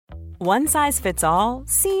One size fits all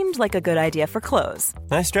seemed like a good idea for clothes.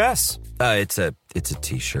 Nice dress. It's a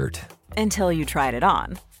t-shirt. Until you tried it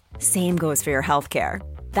on. Same goes for your healthcare.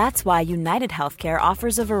 That's why United Healthcare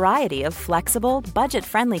offers a variety of flexible,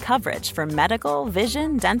 budget-friendly coverage for medical,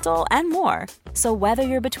 vision, dental, and more. So whether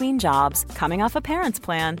you're between jobs, coming off a parent's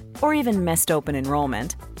plan, or even missed open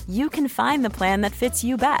enrollment, you can find the plan that fits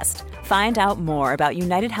you best. Find out more about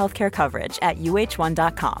United Healthcare coverage at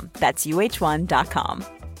uh1.com. That's uh1.com.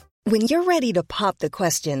 When you're ready to pop the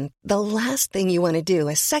question, the last thing you want to do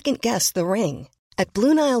is second-guess the ring. At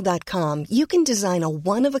BlueNile.com, you can design a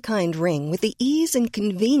one-of-a-kind ring with the ease and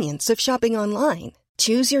convenience of shopping online.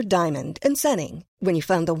 Choose your diamond and setting. When you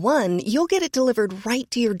find the one, you'll get it delivered right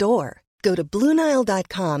to your door. Go to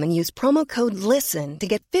BlueNile.com and use promo code LISTEN to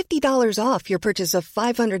get $50 off your purchase of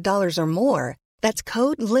 $500 or more. That's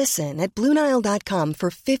code LISTEN at BlueNile.com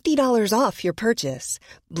for $50 off your purchase.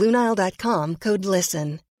 BlueNile.com, code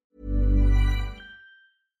LISTEN.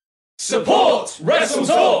 Support Wrestle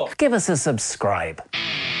Talk! Give us a subscribe.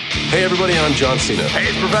 Hey everybody, I'm John Cena. Hey,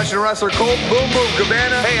 it's professional wrestler Colt Boom Boom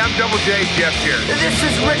Cabana. Hey, I'm Double J, Jeff Jarrett. This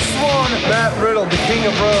is Rich Swann. Matt Riddle, the King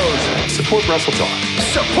of Rose. Support Wrestle Talk.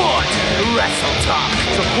 Support Wrestle Talk.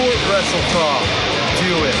 Support Wrestle Talk.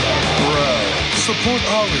 Do it, bro. Support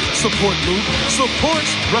Ollie. Support Luke. Support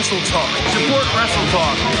Wrestle Talk. Support Wrestle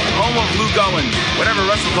Talk. Home of Luke Owen. Whatever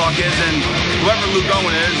Wrestle Talk is, and whoever Luke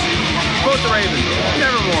Owen is, support the Ravens.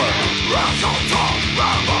 Nevermore. Wrestle Talk.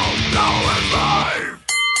 Rambo. Now it's live.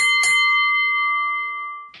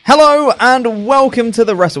 Hello and welcome to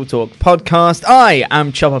the Wrestle Talk podcast. I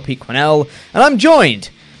am Chopper Pete Quinnell and I'm joined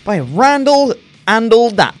by Randall Andal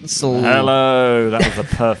Datzel. Hello, that was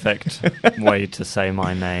the perfect way to say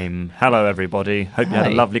my name. Hello everybody, hope you had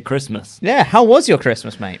a lovely Christmas. Yeah, how was your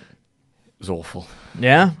Christmas, mate? It was awful.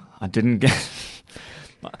 Yeah? I didn't get...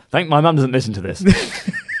 Thank my mum doesn't listen to this.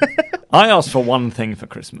 I asked for one thing for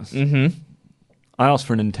Christmas. Mm-hmm. I asked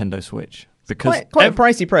for a Nintendo Switch. Because quite a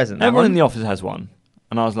pricey present. Everyone in the office has one.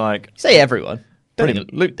 And I was like... Say everyone.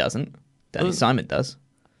 Luke doesn't. Danny Simon does.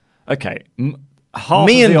 Okay. Half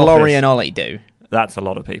Me of and the Laurie office, and Ollie do. That's a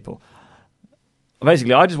lot of people.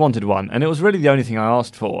 Basically, I just wanted one. And it was really the only thing I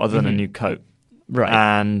asked for other than a new coat. Right.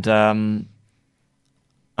 And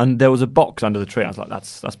there was a box under the tree. I was like,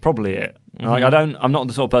 that's probably it. Like, I'm not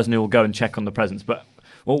the sort of person who will go and check on the presents. But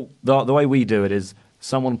the way we do it is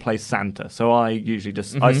someone plays Santa. So I usually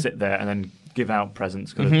just I sit there and then give out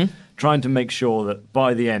presents, kind of trying to make sure that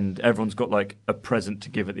by the end everyone's got like a present to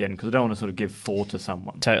give at the end, because I don't want to sort of give four to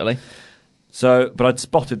someone. Totally. So, but I'd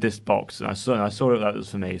spotted this box and I saw it that it was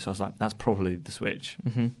for me. So I was like, that's probably the Switch,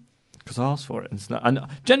 because I asked for it. And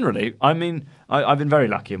generally, I mean, I've been very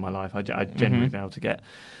lucky in my life. I generally been able to get.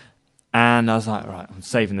 And I was like, right, I'm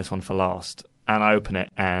saving this one for last. And I open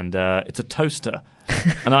it and it's a toaster.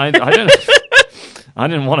 And I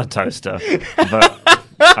didn't want a toaster, but.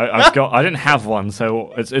 I didn't have one,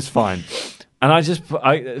 so it's fine. And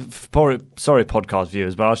sorry, podcast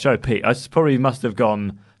viewers, but I'll show Pete. I probably must have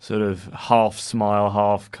gone sort of half smile,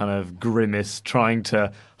 half kind of grimace, trying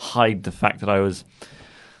to hide the fact that I was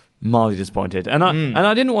mildly disappointed. And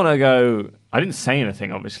I didn't want to go. I didn't say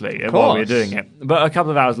anything, obviously, while we were doing it. But a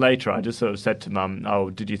couple of hours later, I just sort of said to Mum,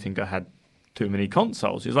 "Oh, did you think I had too many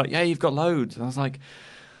consoles?" She was like, "Yeah, you've got loads." And I was like.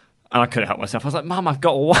 And I couldn't help myself. I was like, Mum, I've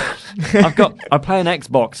got one. I play an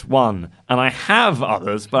Xbox One, and I have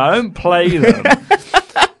others, but I don't play them. I'm like,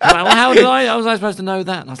 well, how was I supposed to know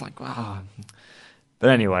that? And I was like, wow.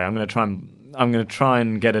 But anyway, I'm going to try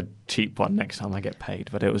and get a cheap one next time I get paid.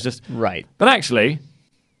 But it was just right. But actually,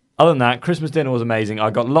 other than that, Christmas dinner was amazing. I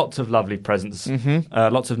got lots of lovely presents,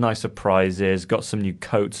 lots of nice surprises. Got some new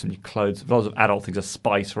coats, some new clothes, lots of adult things. A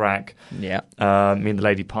spice rack. Yeah. Me and the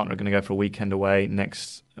lady partner are going to go for a weekend away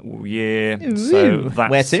next year. Ooh. So that's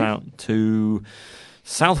where to? Out to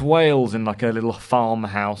South Wales in like a little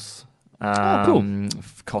farmhouse. Cool.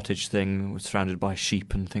 Cottage thing surrounded by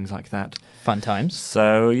sheep and things like that. Fun times.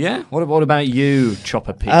 So yeah, what about you,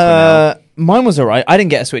 Chopper Pete? Mine was alright. I didn't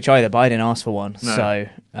get a Switch either, but I didn't ask for one. No. So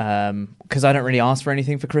because I don't really ask for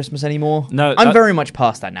anything for Christmas anymore. No, I'm very much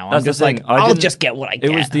past that now. I'm just like, I'll just get what I get.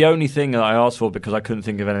 It was the only thing that I asked for because I couldn't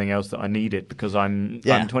think of anything else that I needed, because I'm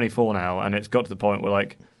 24 now, and it's got to the point where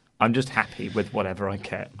like I'm just happy with whatever I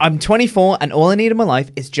get. I'm 24 and all I need in my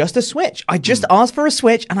life is just a Switch. I just asked for a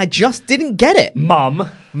Switch and I just didn't get it. Mum,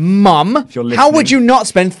 if you're listening, how would you not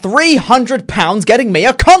spend £300 getting me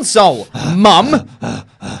a console? Mum.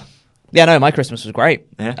 Yeah, no, my Christmas was great.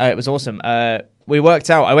 Yeah. It was awesome. We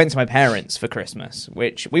worked out, I went to my parents for Christmas,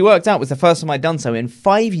 which we worked out was the first time I'd done so in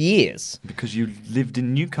 5 years. Because you lived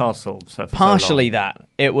in Newcastle. So for partially so long. That.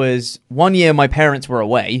 It was 1 year my parents were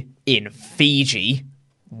away in Fiji.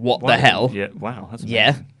 what the hell? Yeah, wow. That's amazing.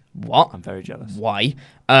 Yeah. What? I'm very jealous. Why?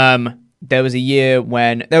 There was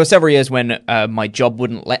several years when my job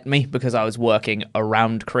wouldn't let me because I was working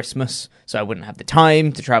around Christmas, so I wouldn't have the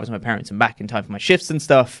time to travel to my parents and back in time for my shifts and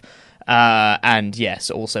stuff. And yes,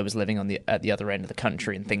 also was living at the other end of the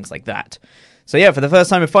country and things like that. So yeah, for the first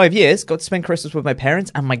time in 5 years, got to spend Christmas with my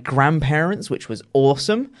parents and my grandparents, which was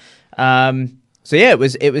awesome. So yeah,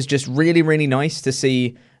 it was just really, really nice to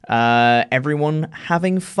see everyone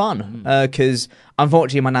having fun, because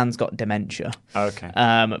unfortunately my nan's got dementia. Okay.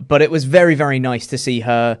 But it was very, very nice to see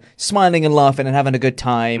her smiling and laughing and having a good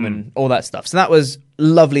time and all that stuff. So that was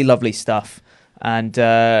lovely, lovely stuff. And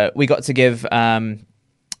we got to give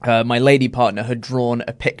my lady partner had drawn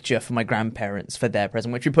a picture for my grandparents for their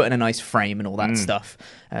present, which we put in a nice frame and all that stuff.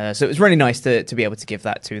 So it was really nice to be able to give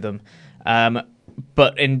that to them.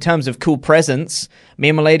 But in terms of cool presents, me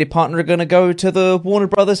and my lady partner are going to go to the Warner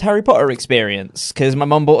Brothers Harry Potter experience because my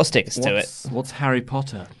mum bought us tickets to it. What's Harry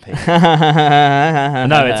Potter?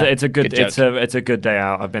 No, it's a good it's a good day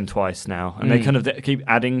out. I've been twice now, and they kind of keep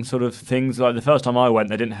adding sort of things. Like the first time I went,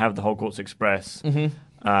 they didn't have the Hogwarts Express,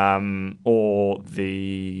 or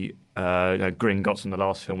the Gringotts in the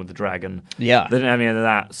last film with the dragon. Yeah, they didn't have any of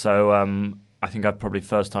that. So I think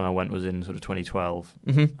first time I went was in sort of 2012,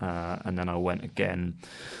 and then I went again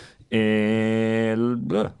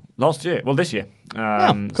last year. Well, this year.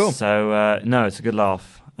 Cool. So no, it's a good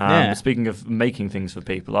laugh. Speaking of making things for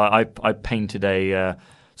people, I painted a.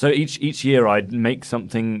 So each year I'd make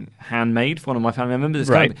something handmade for one of my family members.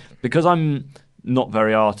 It's kind of, because I'm not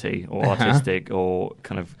very arty or artistic or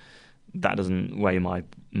kind of that doesn't way my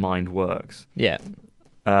mind works. Yeah.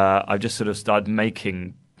 I've just sort of started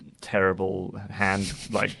making terrible hand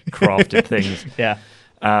crafted things. Yeah.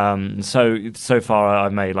 So far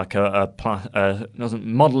I've made like a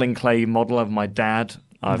modelling clay model of my dad.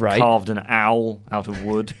 I've carved an owl out of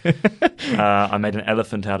wood. I made an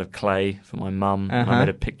elephant out of clay for my mum. I made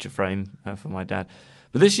a picture frame for my dad.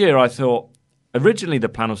 But this year I thought, originally the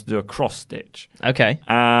plan was to do a cross stitch. Okay.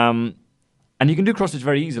 And you can do cross stitch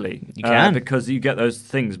very easily. You can. Because you get those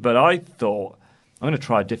things. But I thought, I'm going to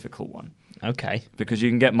try a difficult one. Okay. Because you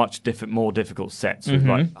can get much more difficult sets with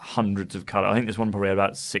like hundreds of colours. I think this one probably had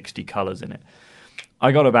about 60 colours in it.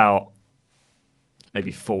 I got about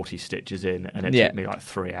maybe 40 stitches in, and it took me like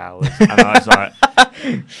 3 hours. And I was like,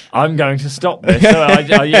 I'm going to stop this. So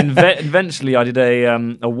eventually I did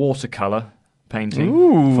a watercolour painting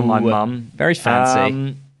for my mum. Very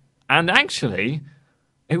fancy. And actually,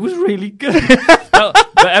 it was really good.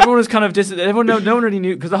 But everyone was kind of no one really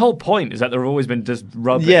knew, because the whole point is that they've always been just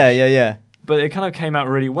rubbish. Yeah. But it kind of came out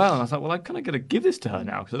really well, and I was like, well, I'm kind of going to give this to her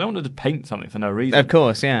now, because I don't want her to paint something for no reason. Of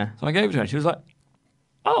course, yeah. So I gave it to her, and she was like,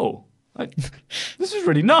 oh, this is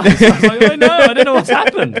really nice. I was like, I know, I don't know what's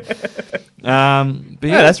happened. But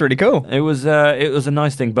yeah, that's really cool. It was a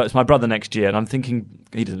nice thing, but it's my brother next year, and I'm thinking,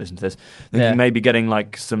 he doesn't listen to this, maybe getting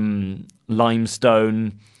like some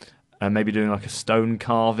limestone, and maybe doing like a stone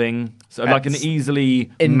carving, so like an easily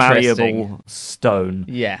malleable stone.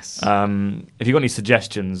 Yes. If you've got any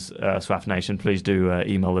suggestions, Swaff Nation, please do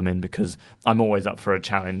email them in, because I'm always up for a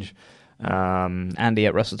challenge. Andy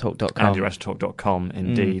at WrestleTalk.com. Andy at WrestleTalk.com,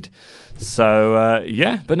 indeed. So,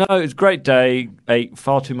 but no, it was a great day. Ate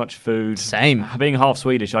far too much food. Same. Being half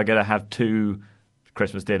Swedish, I get to have 2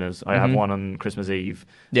 Christmas dinners. I have one on Christmas Eve,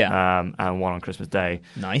 and one on Christmas Day.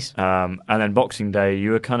 Nice. And then Boxing Day, you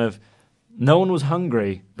were kind of, no one was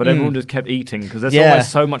hungry, but everyone just kept eating, because there's always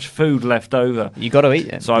so much food left over. You got to eat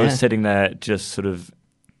it. So I was sitting there just sort of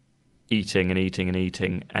eating and eating and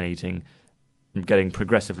eating and eating, and getting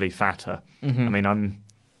progressively fatter. I mean, I'm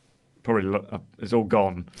probably, it's all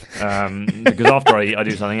gone, because after I eat, I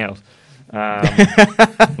do something else.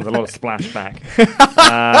 With a lot of splashback.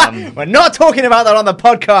 We're not talking about that on the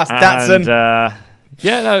podcast, Datsun.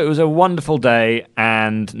 It was a wonderful day,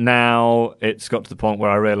 and now it's got to the point where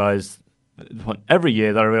I realise, every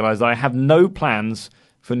year that I realise I have no plans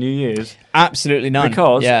for New Year's. Absolutely none.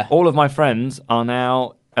 Because all of my friends are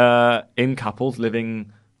now in couples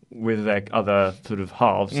living with their other sort of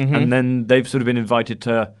halves, and then they've sort of been invited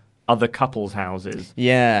to other couples' houses.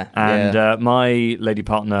 Yeah. And my lady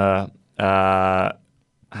partner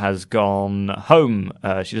has gone home.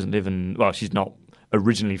 She doesn't live in, she's not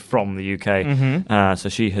originally from the UK, so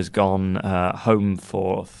she has gone home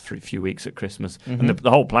for a few weeks at Christmas. And the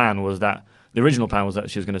whole plan was that, the original plan was that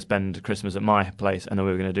she was going to spend Christmas at my place, and then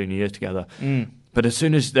we were going to do New Year's together. But as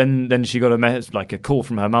soon as then she got a call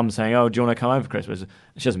from her mum saying, "Oh, do you want to come over for Christmas?"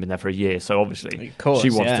 She hasn't been there for a year, so obviously she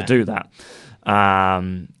wants to do that.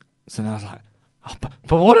 So now I was like,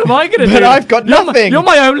 but what am I going to do? But I've got nothing. You're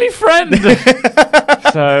my only friend.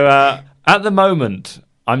 So at the moment,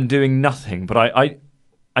 I'm doing nothing, but I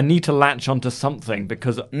need to latch onto something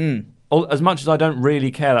because as much as I don't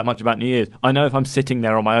really care that much about New Year's, I know if I'm sitting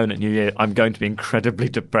there on my own at New Year, I'm going to be incredibly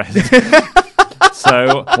depressed.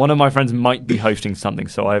 So one of my friends might be hosting something,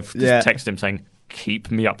 so I've just texted him saying,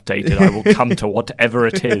 keep me updated. I will come to whatever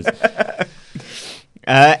it is.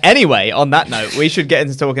 Anyway, on that note, we should get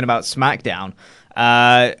into talking about SmackDown.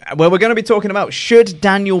 Where we're going to be talking about should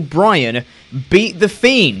Daniel Bryan beat The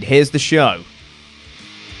Fiend. Here's the show.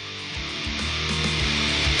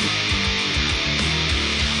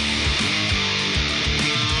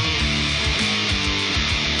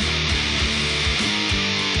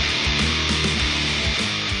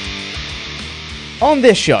 On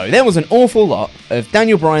this show, there was an awful lot of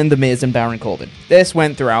Daniel Bryan, The Miz, and Baron Corbin. This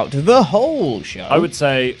went throughout the whole show. I would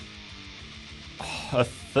say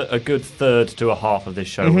a good third to a half of this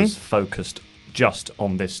show was focused just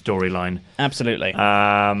on this storyline. Absolutely.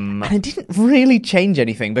 And it didn't really change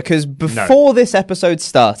anything because before this episode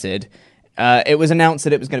started, it was announced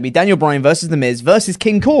that it was going to be Daniel Bryan versus The Miz versus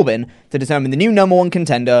King Corbin to determine the new number one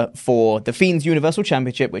contender for The Fiend's Universal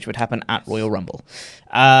Championship, which would happen at Royal Rumble.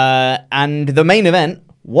 And the main event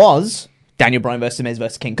was Daniel Bryan versus The Miz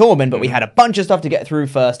versus King Corbin, but we had a bunch of stuff to get through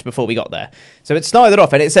first before we got there. So it started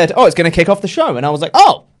off and it said, it's going to kick off the show. And I was like,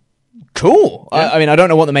 oh, cool. Yeah. I mean, I don't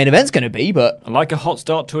know what the main event's going to be, but... I like a hot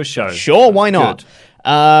start to a show. Sure, why not?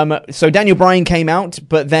 So Daniel Bryan came out,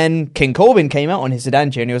 but then King Corbin came out on his sedan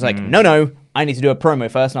chair and he was like, no, I need to do a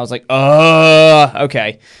promo first. And I was like,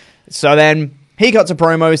 okay. So then he cuts a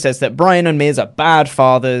promo, says that Bryan and Miz are bad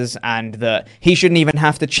fathers and that he shouldn't even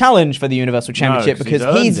have to challenge for the Universal Championship because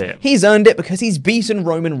he's earned it because he's beaten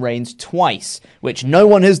Roman Reigns twice, which no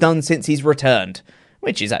one has done since he's returned,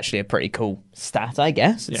 which is actually a pretty cool stat, I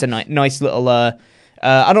guess. It's a nice little...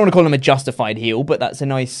 I don't want to call him a justified heel, but that's a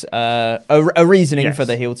nice a reasoning for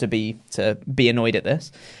the heel to be annoyed at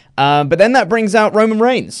this. But then that brings out Roman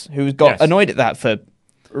Reigns, who got annoyed at that for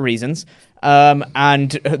reasons.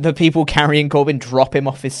 And the people carrying Corbin drop him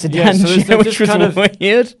off his sedan chair, which was kind of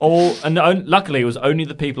weird. Luckily, it was only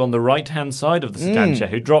the people on the right-hand side of the sedan chair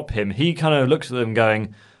who drop him. He kind of looks at them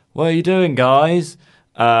going, what are you doing, guys?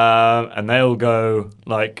 And they'll go,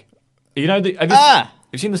 like, have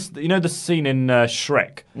you seen this? You know the scene in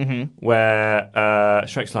Shrek where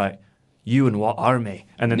Shrek's like, "You and what army?"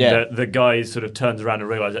 And then the guy sort of turns around and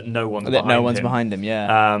realizes that no one's behind him.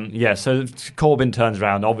 Yeah. So Corbin turns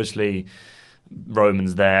around. Obviously,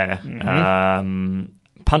 Roman's there.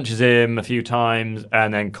 Punches him a few times,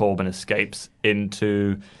 and then Corbin escapes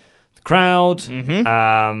into the crowd.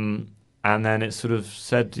 And then it's sort of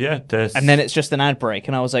said, and then it's just an ad break,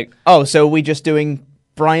 and I was like, oh, so are we just doing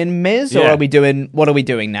Bryan Miz, or what are we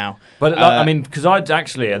doing now? But I mean, because I'd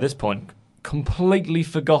actually at this point completely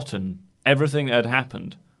forgotten everything that had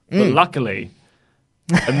happened. But luckily,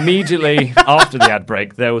 immediately after the ad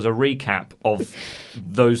break, there was a recap of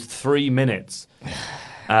those 3 minutes.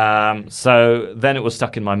 So then it was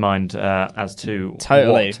stuck in my mind as to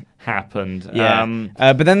what happened. Yeah.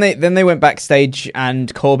 But then they went backstage,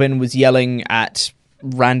 and Corbin was yelling at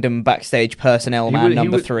random backstage personnel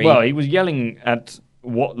number 3. Well, he was yelling at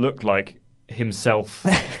what looked like himself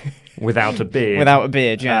without a beard. Without a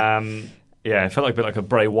beard, yeah. It felt like a bit like a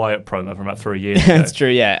Bray Wyatt promo from about 3 years ago. That's true,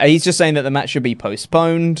 yeah. He's just saying that the match should be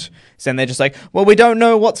postponed. So they're just like, well, we don't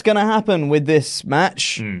know what's going to happen with this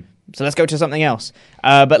match, so let's go to something else.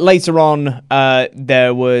 But later on,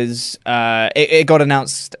 there was... it got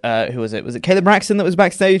announced... who was it? Was it Kayla Braxton that was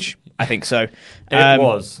backstage? I think so. It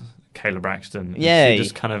was Kayla Braxton. Yeah. She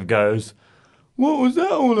just kind of goes... What was that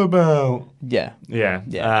all about? Yeah.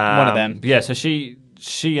 One of them. Yeah, so she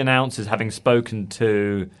announces, having spoken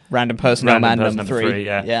to random personnel man number 3,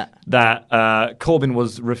 that Corbin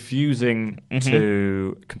was refusing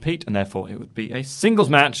to compete, and therefore it would be a singles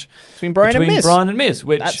match between Bryan and Miz,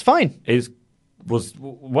 which that's fine. Was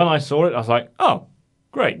when I saw it, I was like, oh,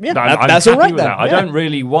 great. Yeah, that's all right then. I don't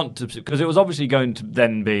really want to, because it was obviously going to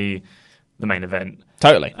then be the main event.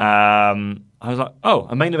 Totally. I was like, oh,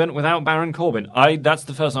 a main event without Baron Corbin. That's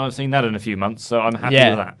the first time I've seen that in a few months, so I'm happy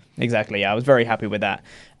with that. Exactly, yeah. I was very happy with that.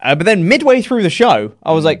 But then midway through the show,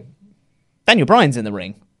 I was like, Daniel Bryan's in the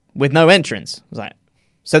ring with no entrance. I was like,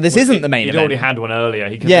 so this isn't the main event. He'd already had one earlier.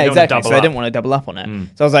 Exactly, so I didn't want to double up on it.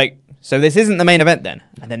 So I was like, so this isn't the main event then.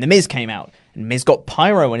 And then The Miz came out, and Miz got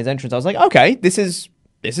pyro in his entrance. I was like, okay, this is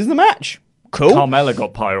the match. Cool. Carmella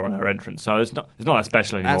got pyro on her entrance, so it's not that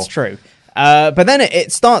special anymore. That's true. But then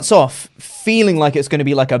it starts off feeling like it's going to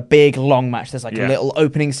be like a big, long match. There's like a little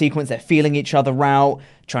opening sequence. They're feeling each other out,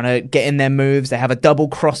 trying to get in their moves. They have a double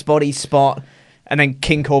crossbody spot. And then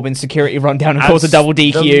King Corbin's security run down and cause a double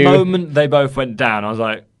DQ. The moment they both went down, I was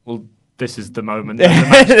like, well, this is the moment that the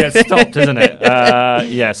match gets stopped, isn't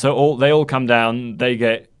it? So they all come down, they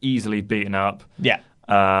get easily beaten up. Yeah.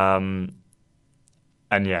 And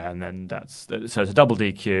then so it's a double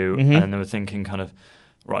DQ, and they were thinking kind of,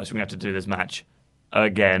 right, so we have to do this match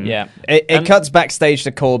again. Yeah. It cuts backstage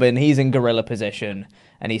to Corbin. He's in gorilla position,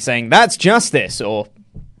 and he's saying, "That's justice," or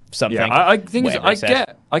something. Yeah,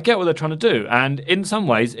 I get what they're trying to do, and in some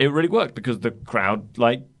ways it really worked because the crowd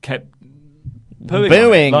kept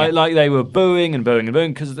booing. Like they were booing and booing and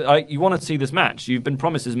booing because you want to see this match. You've been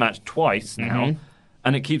promised this match twice now,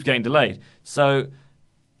 and it keeps getting delayed. So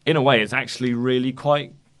in a way, it's actually really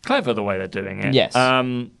quite clever the way they're doing it. Yes.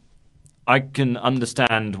 I can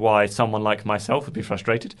understand why someone like myself would be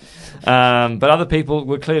frustrated, but other people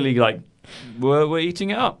were clearly were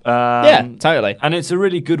eating it up. Yeah, totally. And it's a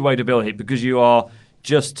really good way to build it because you are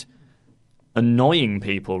just annoying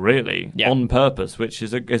people really on purpose, which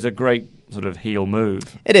is a great sort of heel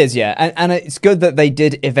move. It is, yeah, and it's good that they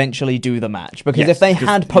did eventually do the match because if they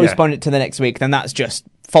had postponed it to the next week, then that's just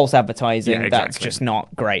false advertising. Yeah, exactly. That's just not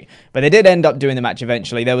great. But they did end up doing the match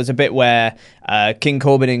eventually. There was a bit where King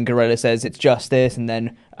Corbin in Gorilla says it's justice, and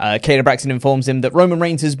then Kayla Braxton informs him that Roman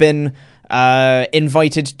Reigns has been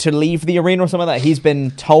invited to leave the arena or something like that. He's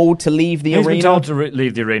been told to leave the arena. He's been told to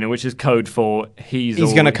leave the arena, which is code for he's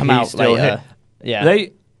going to come out later. Yeah,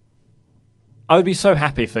 I would be so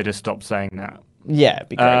happy if they just stopped saying that. Yeah, it'd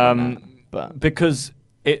be great. Because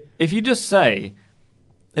if you just say,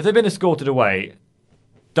 if they've been escorted away,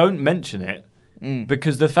 don't mention it,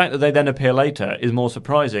 because the fact that they then appear later is more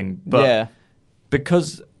surprising. But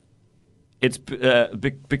because it's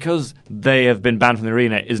because they have been banned from the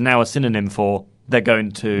arena is now a synonym for they're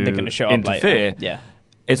going to show up interfere. Later. Yeah.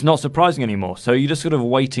 It's not surprising anymore. So you're just sort of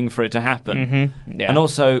waiting for it to happen. Yeah. And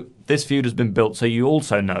also, this feud has been built so you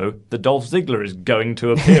also know that Dolph Ziggler is going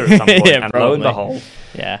to appear at some point. And lo and behold,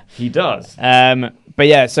 he does. But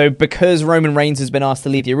yeah, so because Roman Reigns has been asked to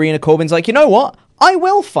leave the arena, Corbin's like, you know what? I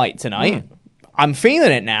will fight tonight. I'm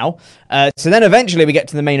feeling it now. So then eventually we get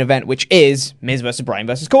to the main event, which is Miz versus Bryan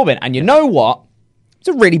versus Corbin. And you know what? It's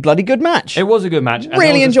a really bloody good match. It was a good match.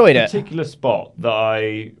 Really enjoyed it. A particular spot that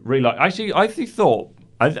I really liked. Actually, I thought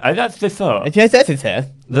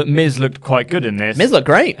that Miz looked quite good in this. Miz looked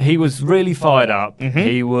great. He was really fired up.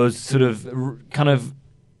 He was sort of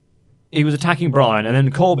he was attacking Bryan, and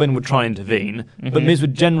then Corbin would try and intervene, but Miz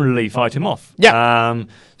would generally fight him off. Yeah.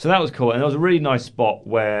 So that was cool, and there was a really nice spot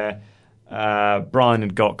where Bryan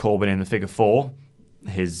had got Corbin in the figure four,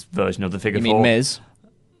 his version of the figure four. You mean Miz?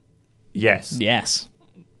 Yes. Yes.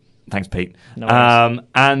 Thanks, Pete. No worries.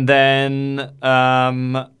 And then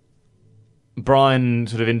Bryan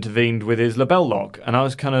sort of intervened with his label lock, and I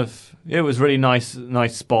was it was really nice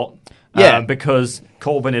spot. Yeah. Because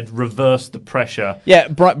Corbin had reversed the pressure. Yeah,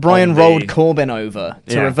 Bryan rolled Corbin over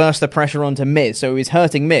to reverse the pressure onto Miz, so he was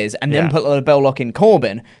hurting Miz, and then put the label lock in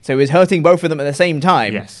Corbin, so he was hurting both of them at the same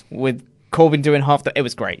time. Yes. With Corbin doing half the... It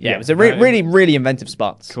was great. Yeah, it was a really, really inventive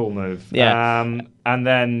spot. Cool move. Yeah. And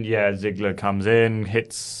then, Ziggler comes in,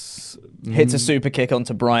 hits a super kick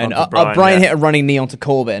onto Bryan. Bryan hit a running knee onto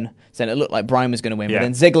Corbin, so it looked like Bryan was going to win. But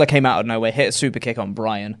then Ziggler came out of nowhere, hit a super kick on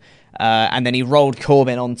Bryan, and then he rolled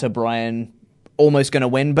Corbin onto Bryan, almost going to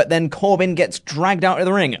win. But then Corbin gets dragged out of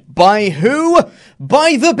the ring. By who?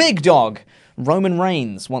 By the big dog. Roman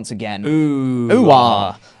Reigns, once again.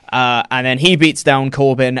 Ooh-ah. And then he beats down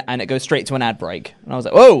Corbin, and it goes straight to an ad break. And I was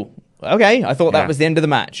like, whoa, okay. I thought that was the end of the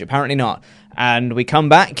match. Apparently not. And we come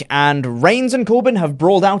back, and Reigns and Corbin have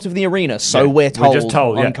brawled out of the arena, so we're just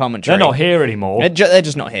told on commentary. They're not here anymore. They're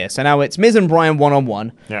just not here. So now it's Miz and Bryan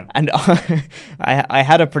one-on-one. Yeah. And I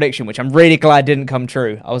had a prediction, which I'm really glad didn't come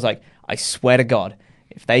true. I was like, I swear to God,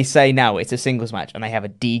 if they say now it's a singles match and they have a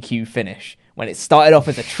DQ finish, when it started off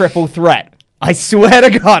as a triple threat, I swear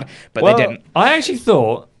to God. But they didn't. I actually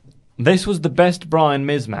thought this was the best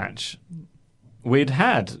Bryan-Miz match we'd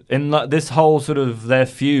had in this whole sort of their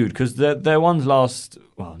feud, because their ones not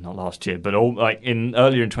last year, but all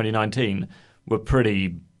earlier in 2019 were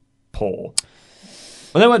pretty poor.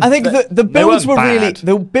 Well, I think the builds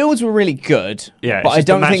were really good. Yeah, but I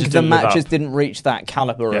don't think the matches didn't reach that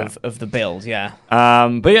caliber of the build. Yeah.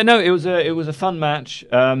 It was a fun match.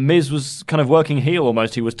 Miz was kind of working heel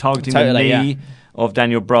almost. He was targeting the knee of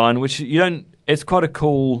Daniel Bryan, which you don't. It's quite a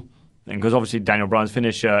cool thing because obviously Daniel Bryan's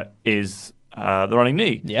finisher is the running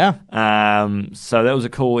knee. Yeah. So that was a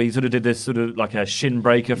cool. He sort of did this sort of like a shin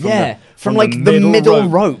breaker from the middle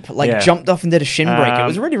rope. Jumped off and did a shin breaker. It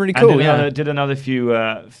was really, really cool. Did another few.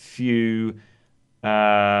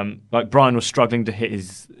 Bryan was struggling to hit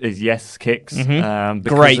his yes kicks.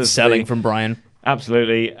 Great selling from Bryan.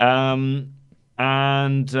 Absolutely.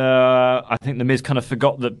 And I think The Miz kind of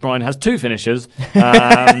forgot that Bryan has 2 finishers.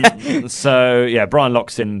 So, yeah, Bryan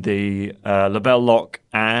locks in the LeBell lock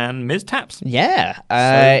and Miz taps. Yeah.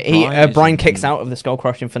 Bryan kicks out of the skull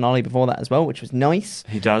crushing finale before that as well, which was nice.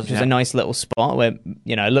 He does, Which was a nice little spot where,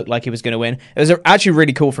 it looked like he was going to win. It was actually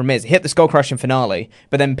really cool from Miz. He hit the skull crushing finale,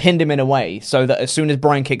 but then pinned him in a way so that as soon as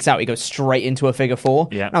Bryan kicks out, he goes straight into a figure 4.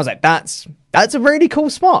 Yeah. And I was like, that's a really cool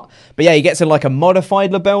spot. But yeah, he gets in like a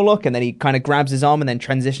modified LeBell look, and then he kind of grabs his arm and then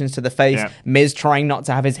transitions to the face. Yeah. Miz trying not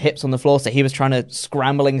to have his hips on the floor, so he was trying to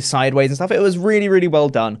scrambling sideways and stuff. It was really, really well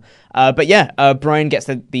done. But yeah, Bryan gets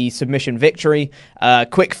the submission victory.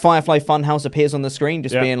 Quick Firefly Funhouse appears on the screen,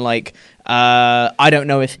 just being like, I don't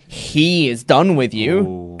know if he is done with you.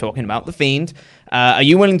 Ooh. Talking about The Fiend. Are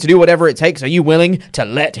you willing to do whatever it takes? Are you willing to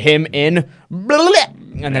let him in?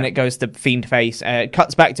 And then it goes to Fiend face. It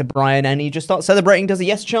cuts back to Bryan, and he just starts celebrating, does a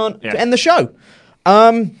yes chant to end the show.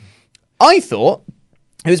 I thought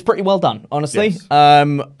it was pretty well done, honestly. Yes.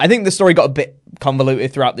 I think the story got a bit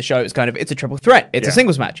convoluted throughout the show. It's kind of, it's a triple threat. It's a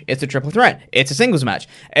singles match. It's a triple threat. It's a singles match.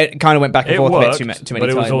 It kind of went back and forth a bit too many times. But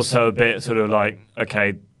it was also a bit sort of like,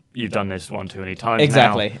 okay, you've done this one too many times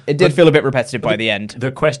Exactly. now. It did feel a bit repetitive by the end.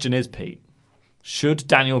 The question is, Pete, should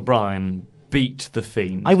Daniel Bryan beat The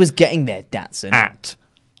Fiend? I was getting there, Datsun. At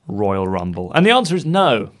Royal Rumble? And the answer is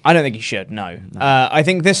no. I don't think he should, no. I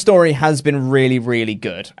think this story has been really, really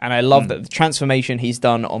good. And I love that the transformation he's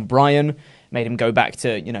done on Bryan made him go back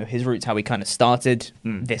to, his roots, how he kind of started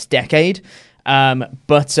this decade.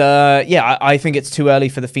 But I think it's too early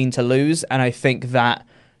for The Fiend to lose. And I think that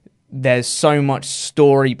there's so much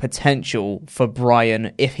story potential for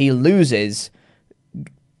Bryan if he loses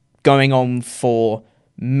going on for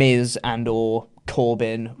Miz and or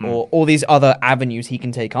Corbin or all these other avenues he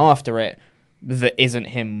can take after it that isn't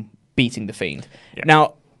him beating The Fiend. Yeah.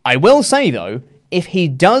 Now, I will say, though, if he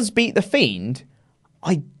does beat The Fiend,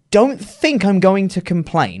 I don't think I'm going to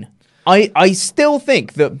complain. I still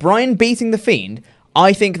think that Bryan beating The Fiend,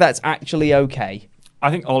 I think that's actually okay.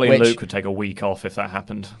 I think Ollie and Luke could take a week off if that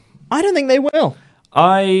happened. I don't think they will.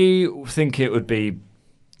 I think it would be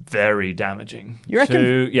very damaging. You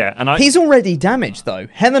reckon? And he's already damaged, though.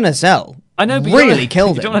 Hell in a Cell. I know, but really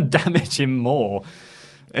killed him. You don't want to damage him more.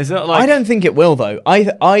 Is that like? I don't think it will, though.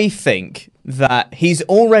 I think that he's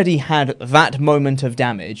already had that moment of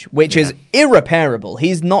damage, which is irreparable.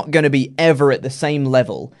 He's not going to be ever at the same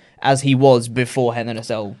level as he was before Hell in a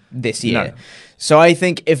Cell this year. No. So I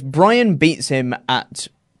think if Bryan beats him at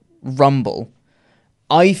Rumble,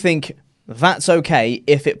 I think that's okay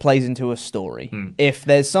if it plays into a story. If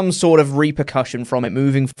there's some sort of repercussion from it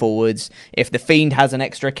moving forwards, if The Fiend has an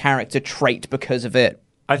extra character trait because of it,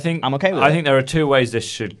 I'm okay with it. I think there are 2 ways this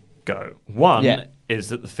should go. One is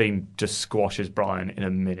that The Fiend just squashes Bryan in a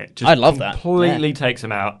minute. I'd love that. Completely takes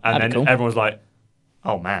him out, and then everyone's like,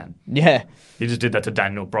 oh man. Yeah. He just did that to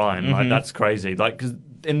Daniel Bryan. Like, that's crazy. Like, because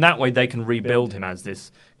in that way they can rebuild him as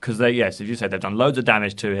this. Because as you said, they've done loads of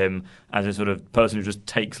damage to him as a sort of person who just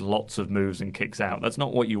takes lots of moves and kicks out. That's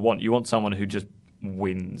not what you want. You want someone who just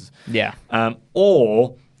wins. Yeah.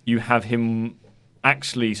 Or you have him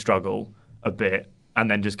actually struggle a bit and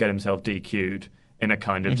then just get himself DQ'd in a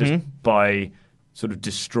kind of just by sort of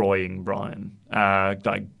destroying Bryan,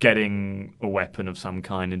 like getting a weapon of some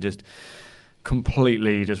kind and just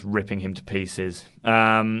completely just ripping him to pieces.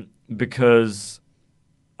 Because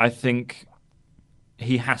I think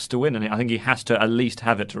he has to win, and I think he has to at least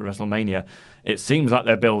have it to WrestleMania. It seems like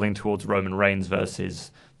they're building towards Roman Reigns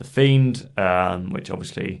versus The Fiend, which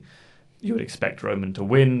obviously you would expect Roman to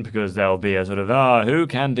win because there'll be a sort of, who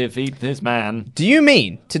can defeat this man? Do you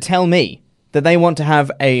mean to tell me that they want to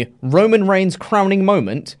have a Roman Reigns crowning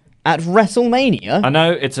moment at WrestleMania? I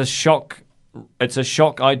know, it's a shock. It's a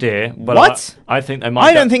shock idea, but what? I think they might.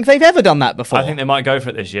 I don't think they've ever done that before. I think they might go for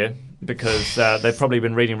it this year because they've probably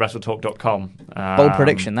been reading WrestleTalk.com. Bold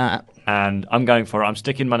prediction, that. And I'm going for it. I'm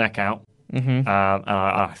sticking my neck out. And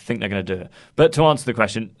I think they're going to do it. But to answer the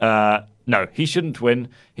question, no, he shouldn't win.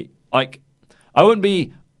 I would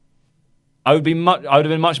have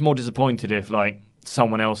been much more disappointed if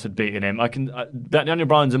someone else had beaten him. Daniel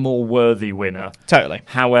Bryan's a more worthy winner. Totally.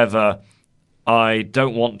 However, I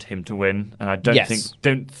don't want him to win, and I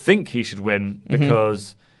don't think he should win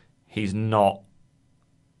because he's not.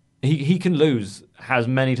 He can lose as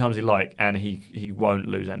many times as he like, and he won't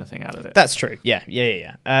lose anything out of it. That's true. Yeah.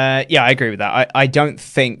 I agree with that. I don't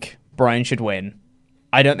think Bryan should win.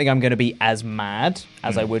 I don't think I'm going to be as mad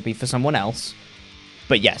as I would be for someone else.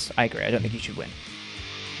 But yes, I agree. I don't think he should win.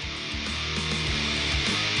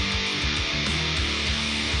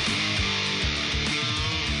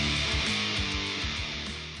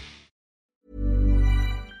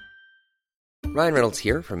 Ryan Reynolds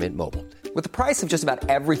here from Mint Mobile. With the price of just about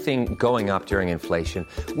everything going up during inflation,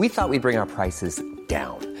 we thought we'd bring our prices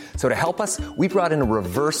down. So to help us, we brought in a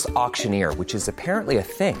reverse auctioneer, which is apparently a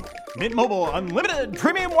thing. Mint Mobile Unlimited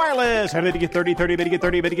Premium Wireless. How to get 30, 30, how to get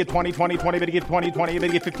 30, how to get 20, 20, 20, how to get 20, 20, how to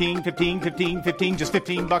get 15, 15, 15, 15, just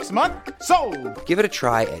 $15 a month? Sold! Give it a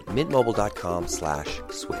try at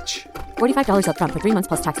mintmobile.com/switch. $45 up front for 3 months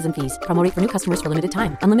plus taxes and fees. Promo rate for new customers for limited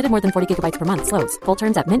time. Unlimited more than 40 gigabytes per month. Slows full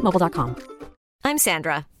terms at mintmobile.com. I'm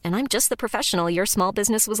Sandra, and I'm just the professional your small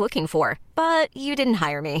business was looking for. But you didn't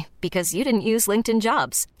hire me because you didn't use LinkedIn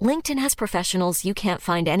Jobs. LinkedIn has professionals you can't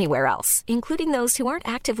find anywhere else, including those who aren't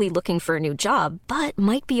actively looking for a new job, but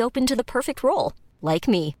might be open to the perfect role, like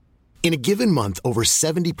me. In a given month, over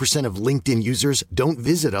 70% of LinkedIn users don't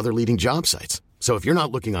visit other leading job sites. So if you're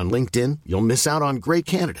not looking on LinkedIn, you'll miss out on great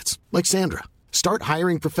candidates like Sandra. Start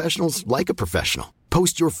hiring professionals like a professional.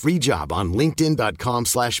 Post your free job on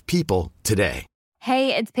linkedin.com/people today.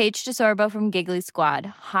 Hey, it's Paige DeSorbo from Giggly Squad.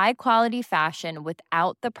 High quality fashion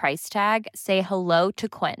without the price tag. Say hello to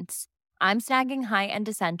Quince. I'm snagging high-end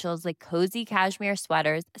essentials like cozy cashmere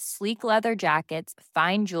sweaters, sleek leather jackets,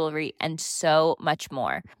 fine jewelry, and so much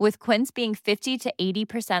more. With Quince being 50 to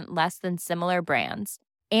 80% less than similar brands.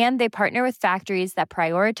 And they partner with factories that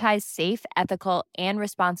prioritize safe, ethical, and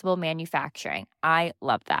responsible manufacturing. I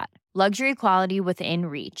love that. Luxury quality within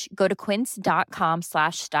reach. Go to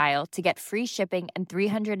quince.com/style to get free shipping and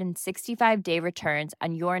 365-day returns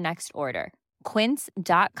on your next order.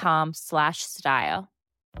 Quince.com/style.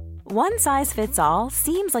 One size fits all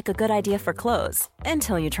seems like a good idea for clothes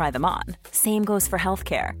until you try them on. Same goes for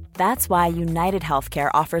healthcare. That's why United Healthcare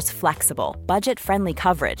offers flexible, budget-friendly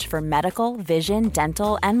coverage for medical, vision,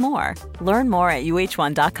 dental, and more. Learn more at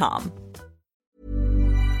uh1.com.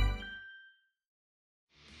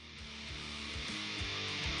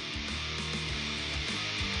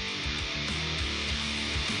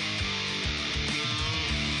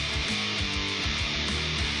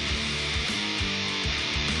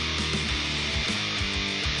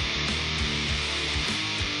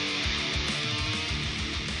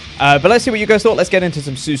 But let's see what you guys thought. Let's get into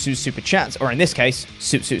some Susu Super Chats, or in this case,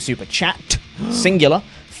 Susu Super Chat, singular,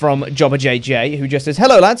 from Jobber JJ, who just says,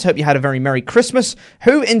 "Hello lads, hope you had a very Merry Christmas.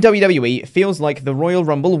 Who in WWE feels like the Royal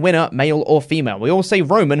Rumble winner, male or female? We all say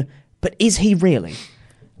Roman, but is he really?"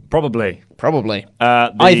 Probably.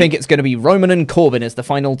 I think it's going to be Roman and Corbin as the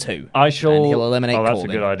final two. And he'll eliminate Corbin. That's a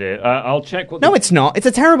good idea. I'll check what... No, it's not. It's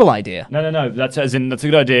a terrible idea. No. That's a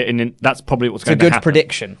good idea, and that's probably what's going to happen. It's a good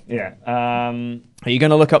prediction. Yeah. Are you going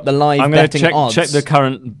to look up the live betting odds? Check the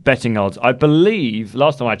current betting odds. I believe,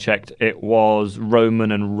 last time I checked, it was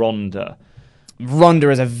Roman and Ronda. Ronda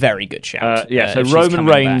is a very good shout. So Roman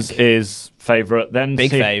Reigns is favourite, then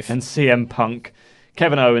Big fave. And CM Punk,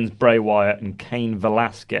 Kevin Owens, Bray Wyatt, and Cain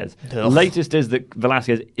Velasquez. The latest is that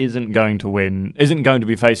Velasquez isn't going to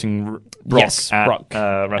be facing Brock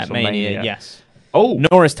at WrestleMania. Yes. Oh,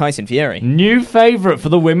 nor is Tyson Fury. New favourite for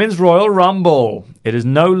the Women's Royal Rumble. It is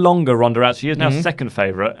no longer Ronda Rousey. She is now second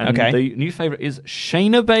favourite. And the new favourite is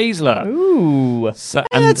Shayna Baszler. Ooh.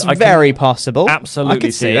 That's very possible.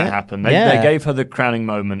 Absolutely see that happen. They gave her the crowning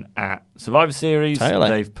moment at Survivor Series. Totally.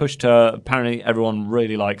 They've pushed her. Apparently, everyone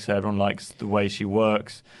really likes her. Everyone likes the way she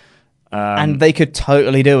works. And they could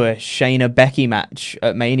totally do a Shayna-Becky match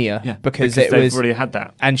at Mania. Because they've already had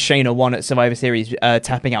that. And Shayna won at Survivor Series,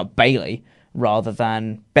 tapping out Bayley rather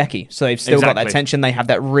than Becky. So they've still got that tension. They have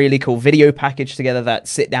that really cool video package together, that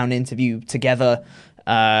sit-down interview together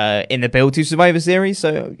in the build to Survivor Series.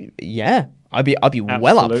 So, yeah, I'd be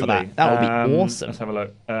well up for that. That would be awesome. Let's have a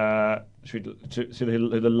look. Should we see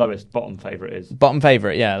who the lowest bottom favourite is? Bottom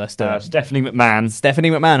favourite, yeah, let's do it. Stephanie McMahon.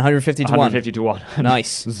 150 to 1. 150 to 1.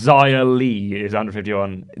 Nice. Zaya Lee is 150 to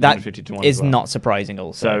 1. That 150 to 1 is not surprising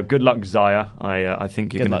also. So good luck, Zaya. I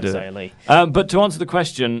think you're going to do Zaya Lee. But to answer the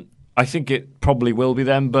question, I think it probably will be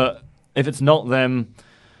them, but if it's not them,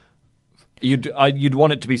 you'd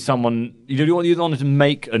want it to be someone. You'd want it to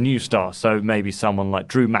make a new star, so maybe someone like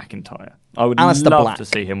Drew McIntyre. I would love to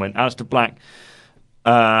see him win. Aleister Black.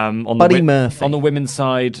 On Buddy Murphy. On the women's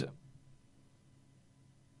side,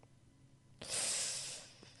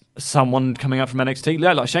 someone coming up from NXT.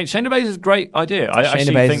 Yeah, like Shayna Baszler is a great idea. I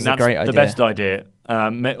actually think that's the best idea.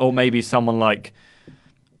 Or maybe someone like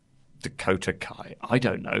Dakota Kai. I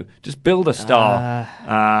don't know. Just build a star.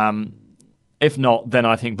 If not, then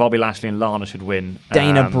I think Bobby Lashley and Lana should win.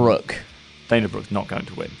 Dana Brooke. Dana Brooke's not going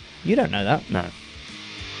to win. You don't know that. No.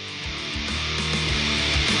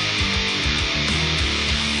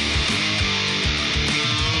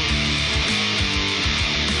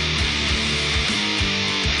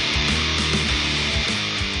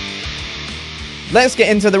 let's get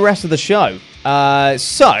into the rest of the show.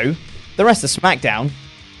 So, the rest of SmackDown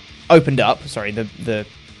opened up. Sorry, the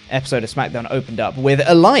episode of SmackDown opened up with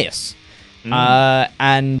Elias.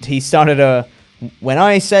 And he started when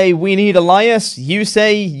I say we need Elias, you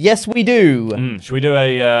say yes we do. Should we do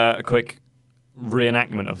a quick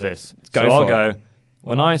reenactment of this? I'll go.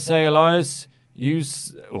 When I say Elias,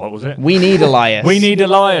 what was it? We need Elias. We need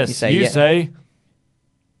Elias. You say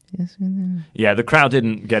yes. Yeah, the crowd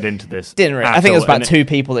didn't get into this. Didn't really. I think it was about 2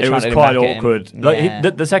 people that tried to It was quite back awkward.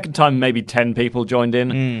 Like, the second time, maybe 10 people joined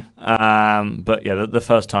in. But yeah, the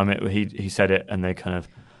first time he said it, and they kind of.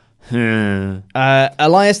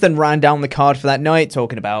 Elias then ran down the card for that night,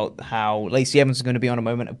 talking about how Lacey Evans was going to be on a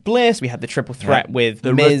moment of bliss. We had the triple threat with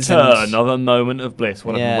the Miz return of a moment of bliss.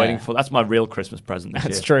 What I've been waiting for. That's my real Christmas present this year.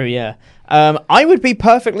 That's true, yeah. I would be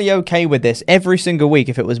perfectly okay with this every single week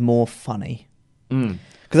if it was more funny.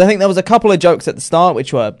 Because I think there was a couple of jokes at the start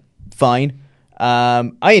which were fine.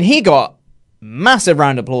 He got massive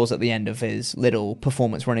round of applause at the end of his little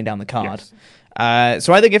performance running down the card. Yes.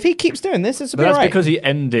 So I think if he keeps doing this, this will be that's right. because he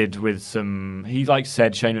ended with some. He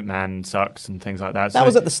said Shane McMahon sucks and things like that. That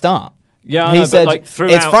was at the start. Yeah, he said it's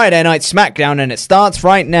Friday Night SmackDown and it starts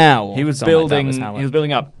right now. He was building. He was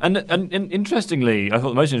building up, and interestingly, I thought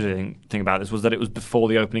the most interesting thing about this was that it was before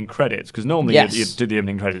the opening credits, because normally you do the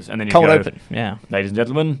opening credits and then you cold go, open. Yeah, ladies and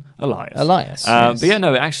gentlemen, Elias. Yes. But yeah,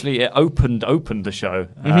 no, actually, it opened the show,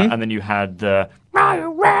 and then you had the.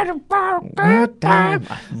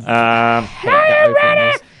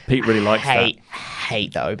 Pete really likes that.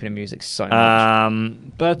 Hate that opening music so much.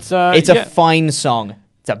 But it's a fine song.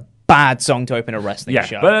 It's a bad song to open a wrestling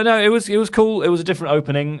show. But no, it was cool. It was a different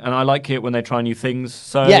opening, and I like it when they try new things.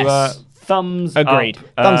 So thumbs agreed. up.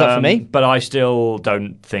 Thumbs up for me. But I still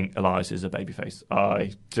don't think Elias is a babyface.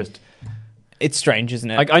 It's strange,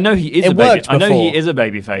 isn't it? I know he is. I know he is a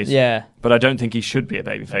babyface. Yeah, but I don't think he should be a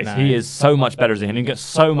babyface. No. He is so much better as a heel. He gets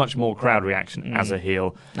so much more crowd reaction as a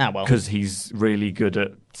heel. Because he's really good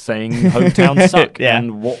at saying hometown suck.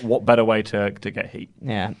 And what better way to get heat?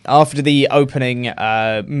 Yeah. After the opening,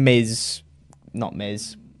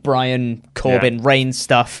 Brian Corbin Reigns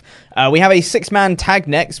stuff. We have a 6-man tag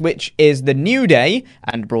next, which is the New Day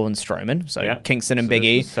and Braun Strowman. So Kingston and Big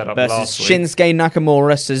E versus Shinsuke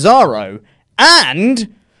Nakamura, Cesaro.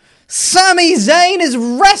 And Sami Zayn is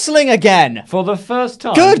wrestling again for the first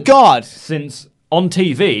time. Good God! Since on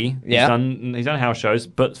TV, he's done house shows,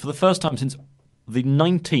 but for the first time since the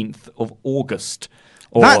 19th of August.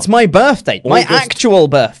 That's my birthday, my actual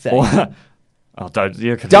birthday. Don't!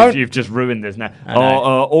 You've just ruined this now.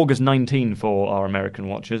 August 19 for our American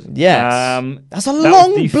watchers. Yes, that's a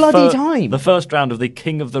long bloody time. The first round of the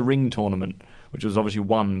King of the Ring tournament, which was obviously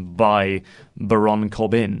won by Baron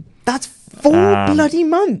Corbin. That's 4 bloody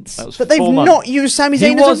months. But they've not used Sami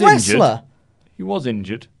Zayn as a wrestler. He was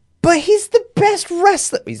injured. But he's the best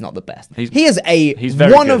wrestler. He's not the best. He's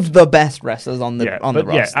one of the best wrestlers on the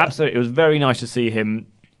roster. Yeah, absolutely. It was very nice to see him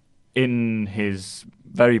in his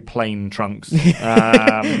very plain trunks.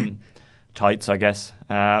 Tights, I guess.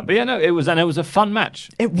 But yeah, no, it was a fun match.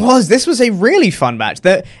 It was. This was a really fun match.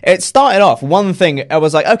 It started off, one thing, I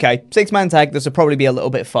was like, okay, 6-man tag, this will probably be a little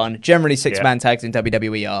bit fun. Generally, 6-man tags in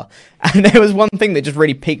WWE are. And there was one thing that just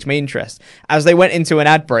really piqued my interest. As they went into an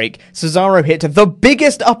ad break, Cesaro hit the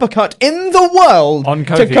biggest uppercut in the world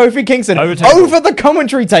to Kofi Kingston over the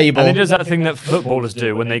commentary table. And he does that thing that footballers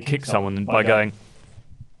do when they kick someone by going...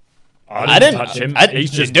 I didn't touch him.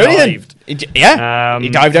 He's just dived. He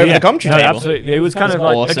dived over the commentary table. Absolutely. It was kind of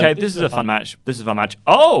like, okay, this is a fun match. This is a fun match.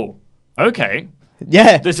 Oh, okay.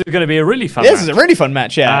 Yeah. This is going to be a really fun match. This is a really fun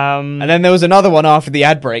match, yeah. And then there was another one after the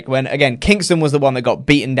ad break when, again, Kingston was the one that got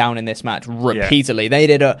beaten down in this match repeatedly. They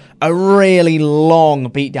did a really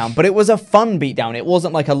long beatdown, but it was a fun beatdown. It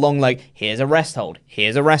wasn't like a long, here's a rest hold,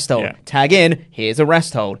 here's a rest hold, tag in, here's a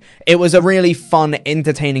rest hold. It was a really fun,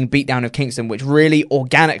 entertaining beatdown of Kingston, which really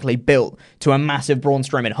organically built to a massive Braun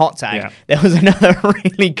Strowman hot tag. Yeah. There was another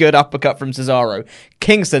really good uppercut from Cesaro.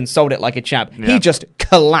 Kingston sold it like a champ. Yeah. He just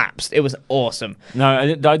collapsed. It was awesome.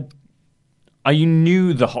 No, you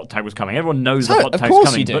knew the hot tag was coming. Everyone knows the hot tag's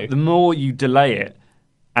coming. But the more you delay it,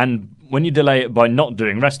 and when you delay it by not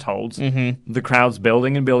doing rest holds, the crowd's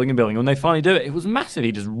building and building and building. When they finally do it, it was massive.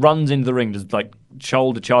 He just runs into the ring, just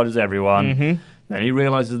shoulder charges everyone. Then he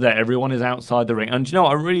realizes that everyone is outside the ring. And you know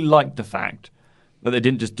what? I really liked the fact that they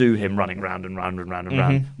didn't just do him running round and round and round and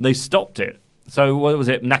round. They stopped it. So what was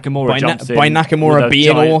it? Nakamura jumps in. By Nakamura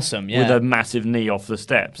being awesome, yeah. With a massive knee off the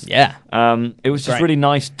steps. Yeah. It was just really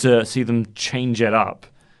nice to see them change it up,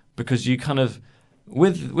 because you kind of,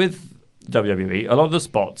 with WWE, a lot of the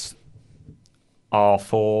spots, are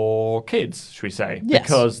for kids, should we say? Yes.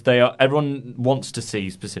 Because everyone wants to see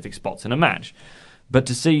specific spots in a match. But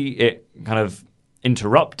to see it kind of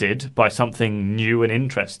interrupted by something new and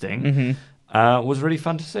interesting was really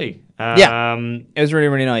fun to see. It was really,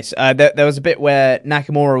 really nice. There was a bit where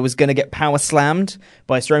Nakamura was going to get power slammed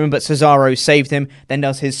by Strowman, but Cesaro saved him, then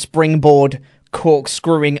does his springboard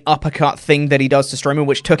corkscrewing uppercut thing that he does to Strowman,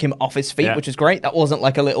 which took him off his feet, which is great. That wasn't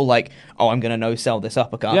like a little I'm going to no-sell this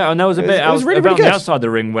uppercut. Yeah, and there was a bit it was really, really on good. the outside of the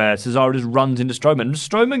ring where Cesaro just runs into Strowman, and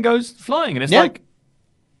Strowman goes flying, and it's like,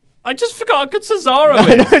 I just forgot how good Cesaro is.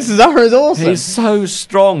 I know, Cesaro is awesome. He's so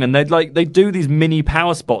strong, and they do these mini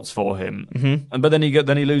power spots for him, but then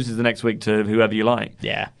he loses the next week to whoever you like.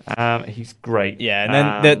 Yeah, he's great. Yeah,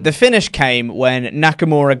 and then the finish came when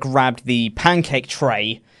Nakamura grabbed the pancake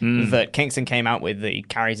tray that Kingston came out with that he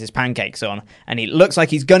carries his pancakes on, and he looks like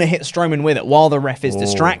he's going to hit Strowman with it while the ref is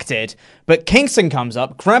distracted. But Kingston comes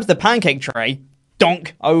up, grabs the pancake tray,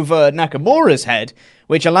 donk over Nakamura's head,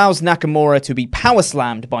 which allows Nakamura to be power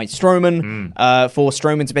slammed by Strowman for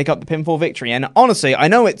Strowman to pick up the pinfall victory. And honestly, I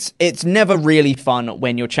know it's never really fun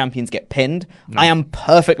when your champions get pinned. I am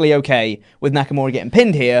perfectly okay with Nakamura getting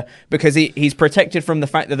pinned here because he's protected from the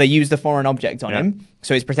fact that they used the foreign object on him.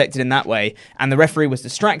 So he's protected in that way. And the referee was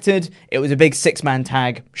distracted. It was a big 6-man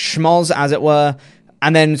tag schmoz, as it were.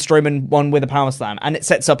 And then Strowman won with a power slam. And it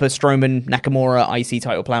sets up a Strowman-Nakamura IC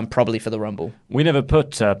title plan, probably for the Rumble. We never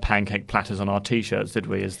put pancake platters on our T-shirts, did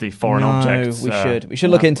we, as the foreign objects? No, we should. We should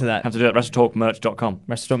look into that. Have to do it at WrestleTalkMerch.com.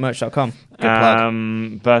 WrestleTalkMerch.com. Good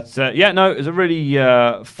plug. But, it was a really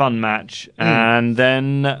fun match. And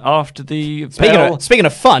then after the Speaking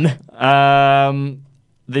of fun...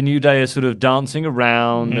 the New Day is sort of dancing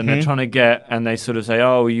around, and they're trying to get... And they sort of say,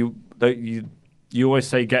 you always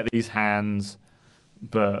say get these hands...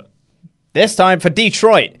 But this time for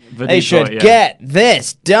Detroit, they should get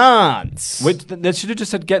this dance. They should have just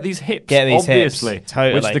said, get these hips, obviously. Hips.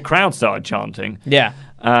 Totally. Which the crowd started chanting. Yeah.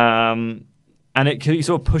 And he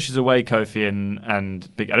sort of pushes away Kofi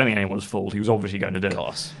and Big. I don't think anyone's fooled. He was obviously going to do it. Of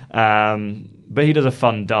course. But he does a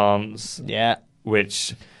fun dance. Yeah.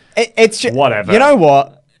 Which... It's just... Whatever. You know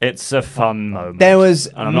what? It's a fun moment. There was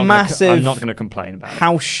I'm not going to complain about it.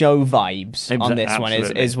 House show vibes on this absolutely.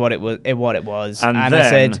 one is what it was. And I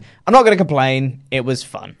then, said, I'm not going to complain. It was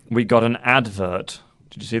fun. We got an advert.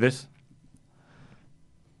 Did you see this?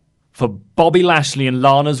 For Bobby Lashley and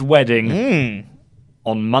Lana's wedding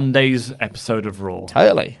on Monday's episode of Raw.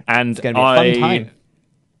 Totally. And it's going to be a fun time.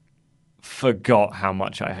 Forgot how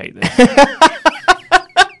much I hate this.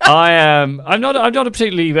 I'm not a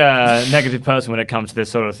particularly negative person when it comes to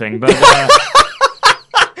this sort of thing, but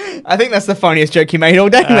I think that's the funniest joke you made all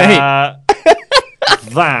day, mate.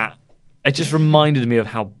 It just reminded me of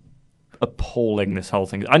how appalling this whole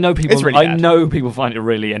thing is. I know people find it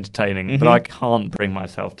really entertaining, but I can't bring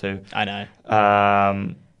myself to. I know.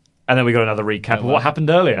 And then we got another recap of what happened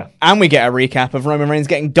earlier. And we get a recap of Roman Reigns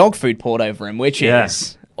getting dog food poured over him, which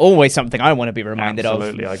is always something I want to be reminded of.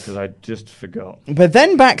 Absolutely, because I just forgot. But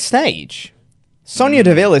then backstage, Sonya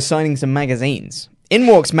Deville is signing some magazines. In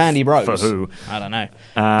walks Mandy Rose. For who? I don't know.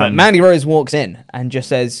 But Mandy Rose walks in and just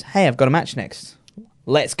says, hey, I've got a match next.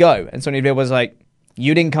 Let's go. And Sonya Deville was like,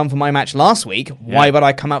 you didn't come for my match last week. Why would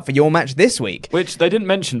I come out for your match this week? Which they didn't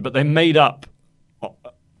mention, but they made up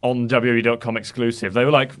on WWE.com exclusive. They were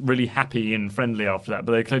like really happy and friendly after that,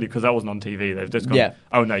 but they clearly, because that wasn't on TV, they've just gone,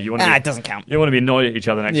 oh no, you want to it doesn't count. You want to be annoyed at each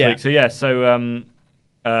other next week. So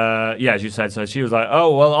as you said, so she was like,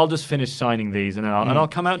 oh, well, I'll just finish signing these and then I'll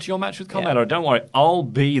come out to your match with Carmella. Don't worry, I'll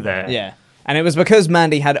be there. Yeah. And it was because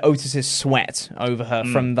Mandy had Otis's sweat over her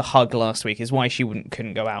from the hug last week is why she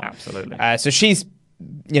couldn't go out. Absolutely. So she's,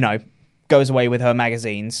 goes away with her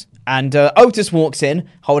magazines. And Otis walks in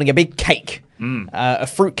holding a big cake, a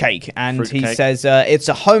fruit cake. And he says, it's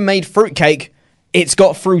a homemade fruit cake. It's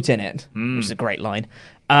got fruit in it, which is a great line.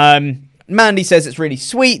 Mandy says it's really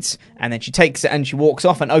sweet. And then she takes it and she walks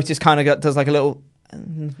off. And Otis kind of does like a little,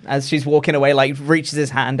 as she's walking away, like reaches his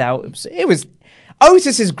hand out.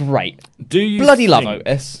 Otis is great. Do you bloody love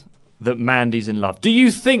Otis? That Mandy's in love. Do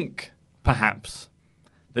you think, perhaps,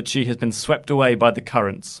 that she has been swept away by the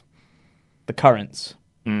currents? The currents?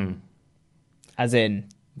 As in?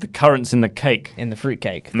 The currents in the cake. In the fruit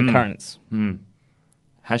cake. The currents.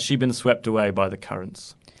 Has she been swept away by the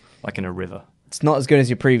currents? Like in a river? It's not as good as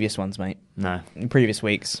your previous ones, mate. No. In previous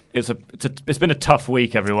weeks. It's been a tough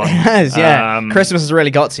week, everyone. It has, yeah. Christmas has really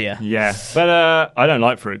got to you. Yeah. But I don't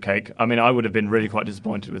like fruitcake. I mean, I would have been really quite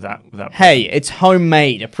disappointed with that. Hey, it's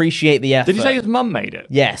homemade. Appreciate the effort. Did you say his mum made it?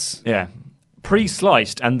 Yes. Yeah.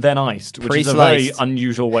 pre-sliced and then iced, which is a very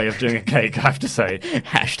unusual way of doing a cake, I have to say.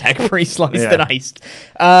 Hashtag pre-sliced and iced.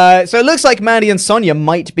 So it looks like Mandy and Sonya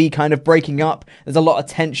might be kind of breaking up. There's a lot of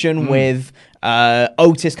tension with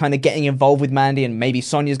Otis kind of getting involved with Mandy, and maybe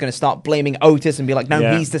Sonya's going to start blaming Otis and be like,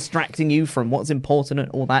 no, he's distracting you from what's important and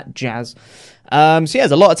all that jazz. So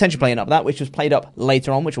there's a lot of tension playing up that, which was played up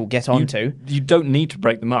later on, which we'll get on to. You don't need to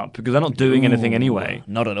break them up because they're not doing anything anyway.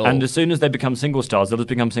 Not at all. And as soon as they become single stars, they'll just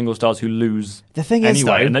become single stars who lose. The thing anyway. is,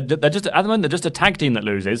 though, and they're just at the moment they're just a tag team that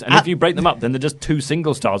loses. And if you break them up, then they're just two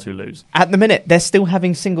single stars who lose. At the minute, they're still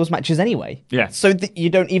having singles matches anyway. Yeah. So you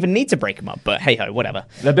don't even need to break them up. But hey ho, whatever.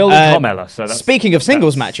 They're building Carmella. So speaking of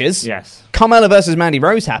singles matches, yes, Carmella versus Mandy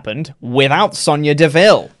Rose happened without Sonya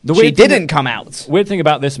Deville. She didn't come out. Weird thing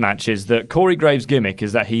about this match is that Corey Graves' gimmick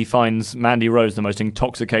is that he finds Mandy Rose the most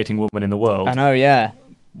intoxicating woman in the world. I know, yeah.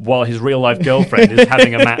 While his real life girlfriend is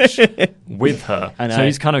having a match with her. I know. So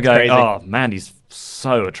he's kind of going, oh, Mandy's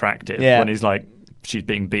so attractive. Yeah. When he's like, she's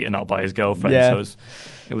being beaten up by his girlfriend. Yeah. So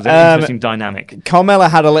it was an interesting dynamic. Carmella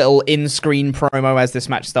had a little in-screen promo as this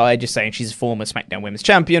match started, just saying she's a former SmackDown Women's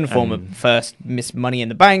Champion, former first Miss Money in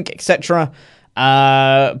the Bank, etc.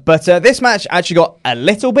 But this match actually got a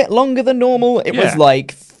little bit longer than normal. It was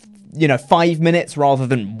like 5 minutes rather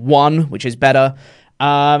than 1, which is better.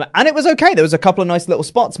 And it was okay. There was a couple of nice little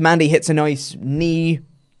spots. Mandy hits a nice knee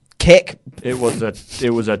kick. It was a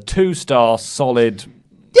 2-star solid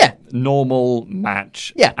normal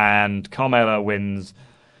match. Yeah. And Carmella wins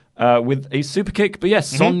with a super kick. But yes,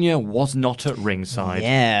 Sonya was not at ringside.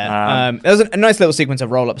 Yeah. There was a nice little sequence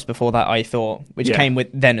of roll-ups before that, I thought, which came with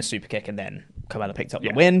then a super kick, and then Carmella picked up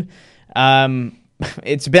the win.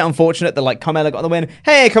 It's a bit unfortunate that Carmella got the win.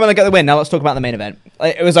 Hey, Carmella got the win. Now let's talk about the main event.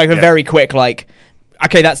 It was a very quick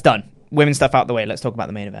okay, that's done. Women's stuff out the way. Let's talk about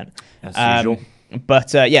the main event. As usual.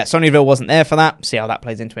 But Sonya Deville wasn't there for that. See how that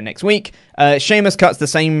plays into it next week. Sheamus cuts the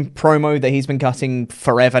same promo that he's been cutting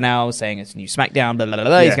forever now, saying it's a new SmackDown, blah, blah, blah,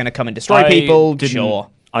 blah. He's going to come and destroy people.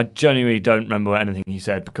 Sure. I genuinely don't remember anything he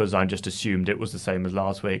said because I just assumed it was the same as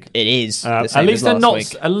last week. It is the same as last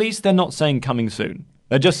week. At least they're not saying coming soon.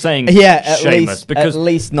 They're just saying Sheamus. Because, at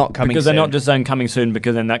least not coming soon. Because they're not just saying coming soon,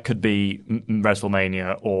 because then that could be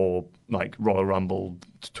WrestleMania or Royal Rumble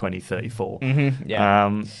 2034. Mm-hmm,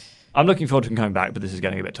 yeah. I'm looking forward to him coming back, but this is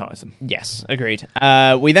getting a bit tiresome. Yes, agreed.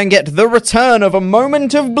 We then get the return of a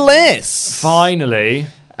moment of bliss. Finally.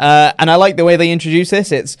 And I like the way they introduce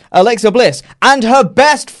this. It's Alexa Bliss and her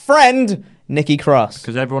best friend, Nikki Cross.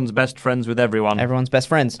 Because everyone's best friends with everyone. Everyone's best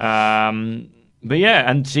friends. But yeah,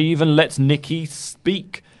 and she even lets Nikki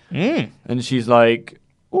speak. And she's like,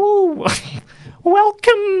 ooh,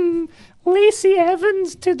 welcome, Lacey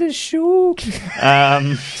Evans, to the show.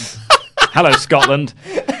 Hello, Scotland.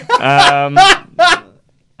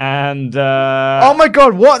 And oh my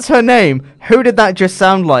god, what's her name? Who did that just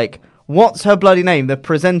sound like? What's her bloody name? The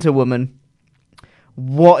presenter woman.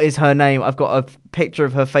 What is her name? I've got a picture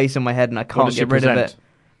of her face in my head and I can't get rid of it.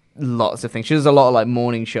 Lots of things. She does a lot of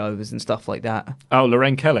morning shows and stuff like that. Oh,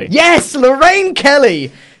 Lorraine Kelly. Yes, Lorraine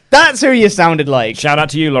Kelly. That's who you sounded like. Shout out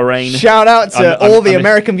to you, Lorraine. Shout out to all the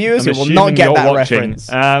American viewers who will not get that reference.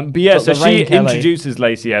 But yeah, so she introduces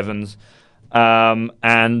Lacey Evans,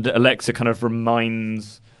 and Alexa kind of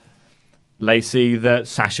reminds Lacey that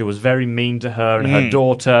Sasha was very mean to her and her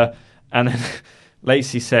daughter, and then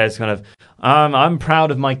Lacey says kind of, I'm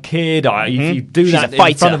proud of my kid. If you do that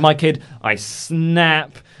in front of my kid, I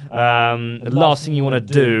snap. The last thing you want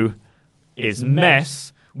to do is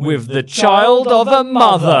mess with the child of a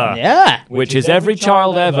mother. Yeah. Which is every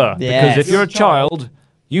child ever. Yes. Because if you're a child,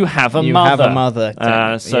 you have a mother. You have a mother.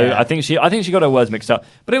 So I think she got her words mixed up.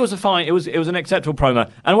 But it was it was an acceptable promo.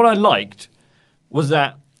 And what I liked was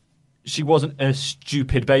that she wasn't a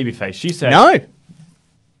stupid babyface. She said, no.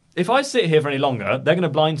 If I sit here for any longer, they're going to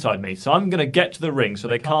blindside me. So I'm going to get to the ring so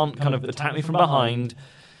they can't kind of attack me from behind,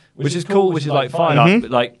 which is cool, which is fine.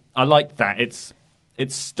 I like that. It's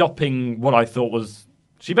stopping what I thought was...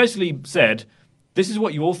 She basically said, this is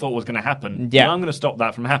what you all thought was going to happen. Yeah. And I'm going to stop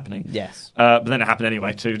that from happening. Yes. But then it happened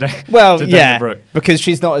anyway to Dana Brooke. Because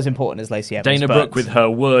she's not as important as Lacey Evans. Dana Brooke with her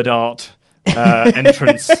word art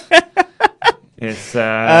entrance. It's,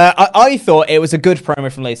 I thought it was a good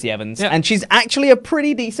promo from Lacey Evans, and she's actually a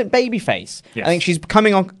pretty decent babyface. Yes. I think she's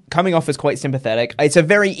coming off as quite sympathetic. It's a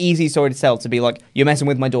very easy story to tell, to be like, you're messing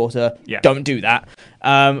with my daughter, don't do that.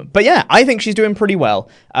 But yeah, I think she's doing pretty well.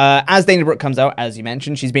 As Dana Brooke comes out, as you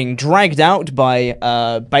mentioned, she's being dragged out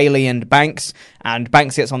by Bayley and Banks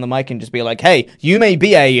gets on the mic and just be like, hey, you may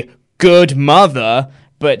be a good mother,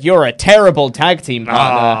 but you're a terrible tag team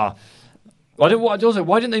partner. Why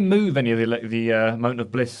didn't they move any of the Moment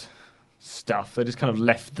of Bliss stuff? They just kind of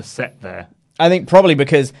left the set there. I think probably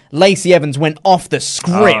because Lacey Evans went off the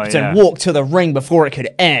script and walked to the ring before it could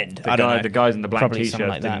end. The guys in the black Probably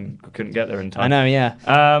t-shirts something like couldn't get there in time. I know, yeah.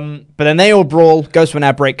 But then they all brawl, goes to an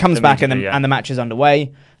ad break, comes back, and the match is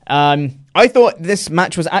underway. I thought this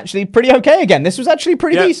match was actually pretty okay again. This was actually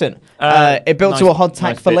pretty decent. It built to a hot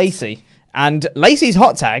tag for Lacey. And Lacey's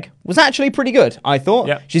hot tag was actually pretty good, I thought.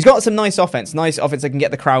 Yep. She's got some nice offense that can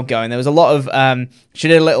get the crowd going. There was a lot of... she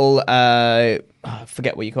did a little... I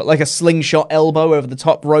forget what you call it. Like a slingshot elbow over the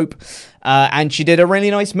top rope. And she did a really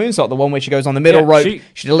nice moonsault. The one where she goes on the middle rope.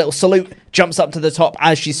 She did a little salute, jumps up to the top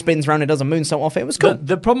as she spins around and does a moonsault off it. It was cool.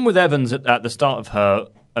 The problem with Evans at the start of her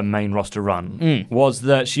main roster run was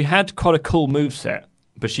that she had quite a cool moveset,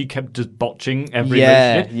 but she kept just botching every move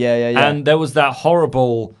she did. Yeah. And there was that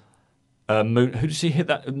horrible... who did she hit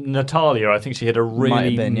that? Natalia, I think she hit a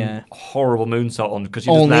really horrible moonsault on because she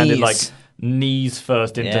just landed like knees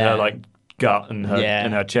first into her like gut and her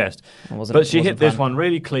in her chest. But she hit this one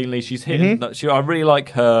really cleanly. She's hitting. I really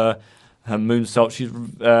like her moonsault. She's so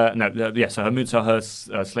her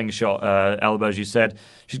moonsault, her slingshot elbow, as you said.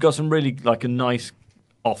 She's got some really like a nice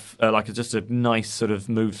just a nice sort of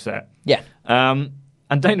moveset. Yeah.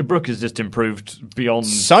 And Dana Brooke has just improved beyond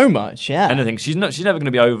so much, anything. She's never going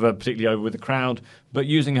to be particularly over with the crowd, but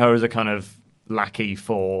using her as a kind of lackey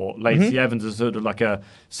for Lacey Evans as sort of like a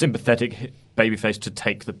sympathetic babyface to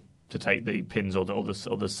take the pins or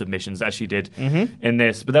the submissions as she did in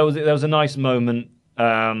this. But there was a nice moment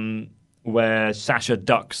where Sasha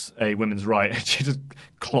ducks a women's right. She just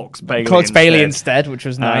clocks Bayley instead, which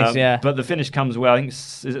was nice. But the finish comes well. I think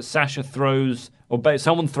is it Sasha throws. Or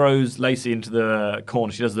someone throws Lacey into the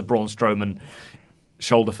corner. She does the Braun Strowman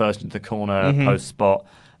shoulder first into the corner post spot.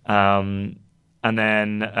 And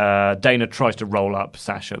then Dana tries to roll up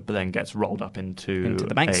Sasha, but then gets rolled up into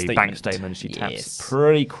the bank statement. She taps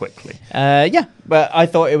pretty quickly. But I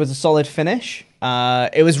thought it was a solid finish.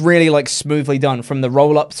 It was really like smoothly done. From the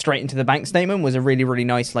roll up straight into the bank statement was a really, really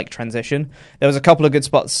nice like transition. There was a couple of good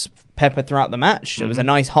spots peppered throughout the match. There was a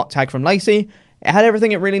nice hot tag from Lacey. It had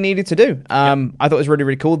everything it really needed to do. I thought it was really,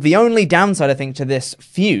 really cool. The only downside, I think, to this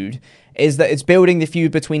feud is that it's building the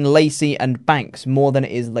feud between Lacey and Banks more than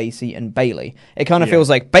it is Lacey and Bayley. It kind of feels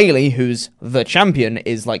like Bayley, who's the champion,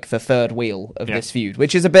 is like the third wheel of this feud,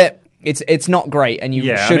 which is a bit... It's not great, and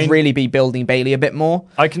you should really be building Bayley a bit more.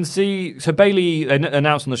 I can see... So Bayley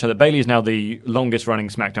announced on the show that Bayley is now the longest-running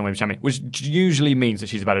SmackDown Women's Champion, which usually means that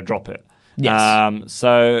she's about to drop it. Yes.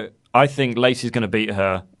 So... I think Lacey's going to beat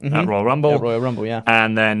her at Royal Rumble. At Royal Rumble, yeah.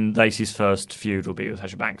 And then Lacey's first feud will be with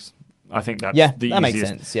Sasha Banks. I think that's that makes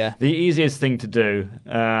sense, yeah. The easiest thing to do.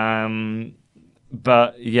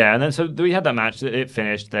 But, yeah, and then so we had that match. It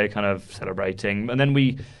finished. They're kind of celebrating. And then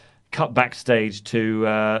we cut backstage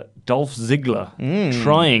to Dolph Ziggler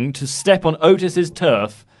trying to step on Otis's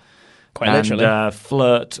turf and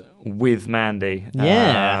flirt with Mandy.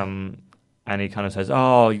 Yeah. And he kind of says,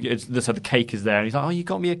 so the cake is there. And he's like, you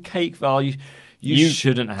got me a cake, Val. You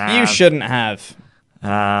shouldn't have. You shouldn't have.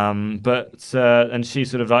 And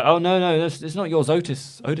she's sort of like, oh, no, it's not yours.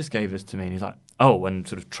 Otis gave this to me. And he's like, and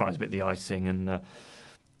sort of tries a bit of the icing and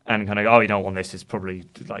kind of, you don't want this. It's probably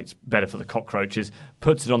like it's better for the cockroaches.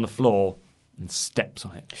 Puts it on the floor and steps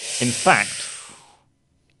on it. In fact,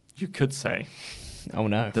 you could say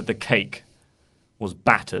that the cake was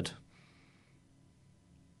battered.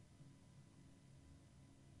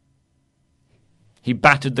 He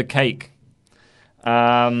battered the cake.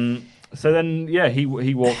 So then,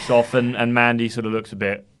 he walks off, and Mandy sort of looks a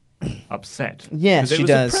bit upset. Yeah, she does.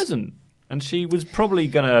 It was a present, and she was probably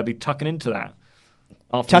going to be tucking into that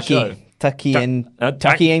after the show.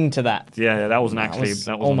 Tucking into that. Yeah, that wasn't actually...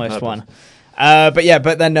 That was almost one. But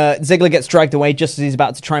then Ziggler gets dragged away just as he's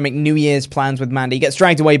about to try and make New Year's plans with Mandy. He gets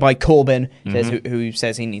dragged away by Corbin, who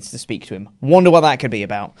says he needs to speak to him. Wonder what that could be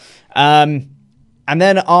about. And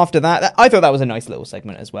then after that, I thought that was a nice little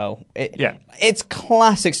segment as well. It's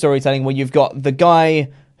classic storytelling where you've got the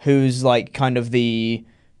guy who's like kind of the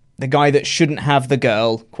guy that shouldn't have the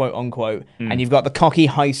girl, quote unquote, and you've got the cocky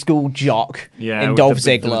high school jock in Dolph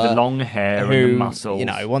Ziggler, with the long hair and the muscles,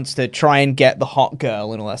 wants to try and get the hot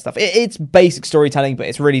girl and all that stuff. It's basic storytelling, but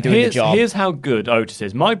it's really doing the job. Here's how good Otis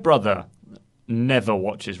is. My brother never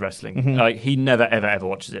watches wrestling. Like he never ever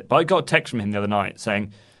watches it. But I got a text from him the other night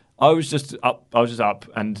saying, I was just up,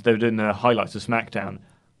 and they were doing the highlights of SmackDown.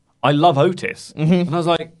 I love Otis, and I was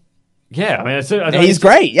like, "Yeah, I mean, he's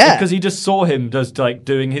great, yeah." Because he just saw him just like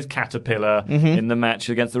doing his caterpillar in the match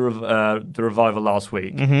against the Revival last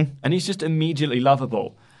week, and he's just immediately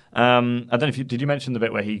lovable. I don't know if did you mention the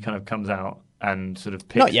bit where he kind of comes out and sort of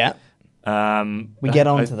picks... Not yet. We get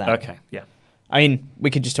on to that. Okay, yeah. I mean,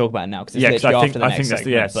 we could just talk about it now because it's literally after the next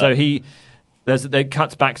segment. So They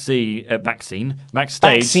cuts backstage,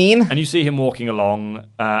 Backscene. and you see him walking along,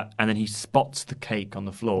 and then he spots the cake on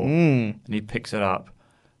the floor, and he picks it up,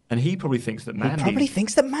 and he probably thinks that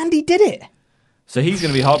Mandy did it. So he's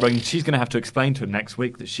going to be heartbroken. She's going to have to explain to him next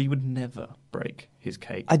week that she would never break his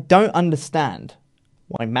cake. I don't understand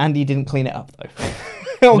why Mandy didn't clean it up, though.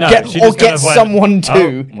 get someone to.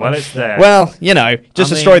 Oh, well, it's there. Well,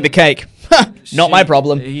 destroyed the cake. Not my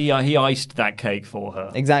problem. He iced that cake for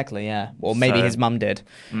her. Exactly, yeah. Or maybe his mum did.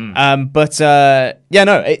 Like I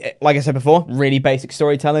said before, really basic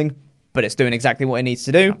storytelling, but it's doing exactly what it needs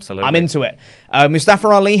to do. Absolutely. I'm into it. Mustafa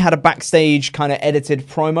Ali had a backstage kind of edited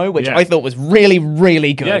promo, which I thought was really,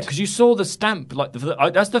 really good. Yeah, because you saw the stamp.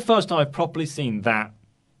 That's the first time I've properly seen that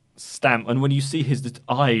stamp. And when you see his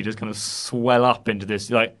eye just kind of swell up into this,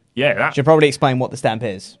 Should probably explain what the stamp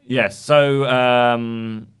is. Yes, so...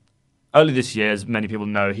 early this year, as many people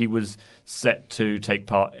know, he was set to take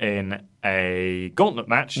part in a gauntlet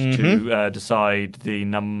match to decide the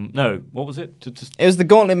what was it? It was the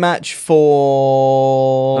gauntlet match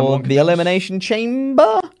for the Elimination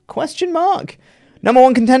Chamber? Question mark. Number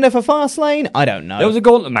one contender for Fastlane? I don't know. There was a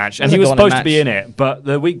gauntlet match, and he was supposed to be in it. But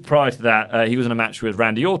the week prior to that, he was in a match with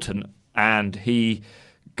Randy Orton, and he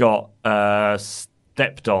got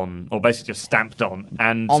stepped on, or basically just stamped on,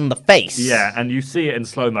 and on the face. Yeah, and you see it in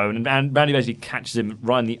slow mo, and Randy basically catches him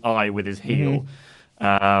right in the eye with his heel,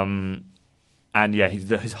 and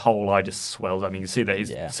his whole eye just swells. I mean, you can see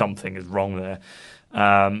that something is wrong there,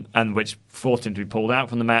 and which forced him to be pulled out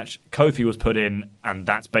from the match. Kofi was put in, and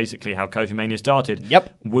that's basically how Kofi Mania started.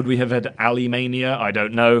 Yep. Would we have had Ali Mania? I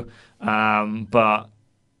don't know,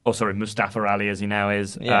 Mustafa Ali as he now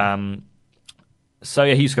is. Yeah.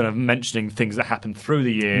 So he's kind of mentioning things that happened through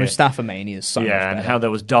the year. Mustafa Mania is so much better. And how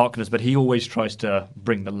there was darkness, but he always tries to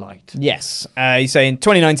bring the light. Yes. He's saying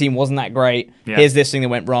 2019 wasn't that great. Yeah. Here's this thing that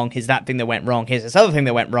went wrong. Here's that thing that went wrong. Here's this other thing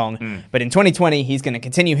that went wrong. But in 2020, he's going to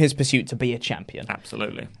continue his pursuit to be a champion.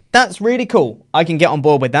 Absolutely. That's really cool. I can get on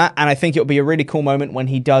board with that, and I think it'll be a really cool moment when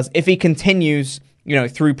he does, if he continues,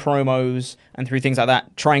 through promos and through things like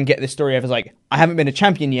that, try and get this story over as I haven't been a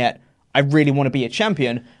champion yet. I really want to be a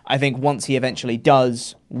champion. I think once he eventually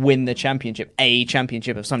does win the championship, a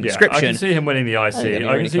championship of some description. I can see him winning the IC.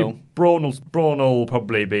 I can see Braun will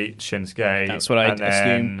probably beat Shinsuke. That's what I'd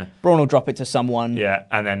assume. Braun will drop it to someone. Yeah,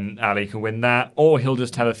 and then Ali can win that. Or he'll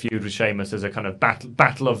just have a feud with Sheamus as a kind of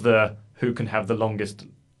battle of the who can have the longest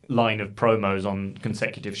line of promos on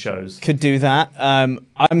consecutive shows. Could do that.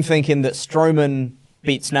 I'm thinking that Strowman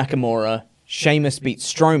beats Nakamura. Sheamus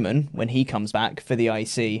beats Strowman when he comes back for the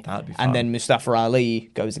IC, and then Mustafa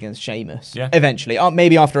Ali goes against Sheamus. Yeah. Eventually,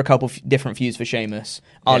 maybe after a couple different feuds for Sheamus,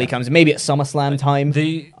 Ali comes in. Maybe at SummerSlam time,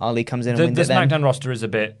 Ali comes in and wins it then. The SmackDown roster is a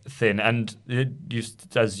bit thin, and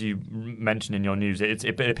as you mentioned in your news, it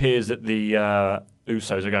appears that the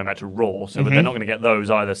Usos are going back to Raw, so they're not going to get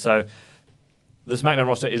those either. So the SmackDown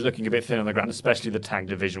roster is looking a bit thin on the ground, especially the tag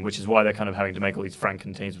division, which is why they're kind of having to make all these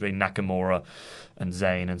Franken teams between Nakamura and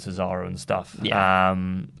Zayn and Cesaro and stuff. Yeah.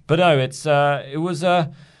 But no, it was. I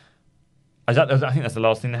think that's the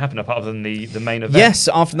last thing that happened, apart from the main event. Yes,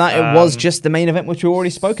 after that it was just the main event, which we've already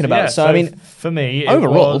spoken about. Yeah, so I mean, for me,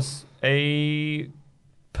 overall, it was a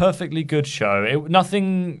perfectly good show.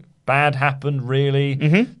 Nothing bad happened really.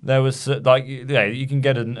 There was you can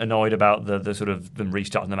get annoyed about the sort of them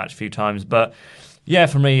restarting the match a few times, but yeah,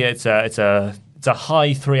 for me it's a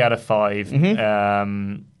high 3 out of 5. I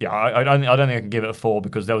don't think I can give it a 4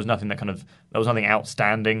 because there was nothing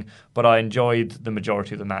outstanding, but I enjoyed the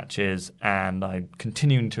majority of the matches, and I'm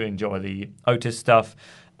continuing to enjoy the Otis stuff.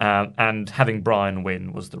 And having Bryan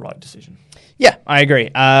win was the right decision. Yeah, I agree.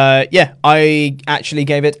 I actually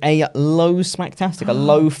gave it a low Smacktastic, a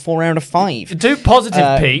low 4 out of 5. Do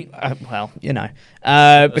positive, Pete. Because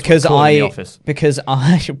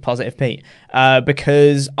positive Pete.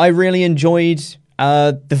 Because I really enjoyed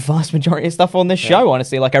the vast majority of stuff on this show,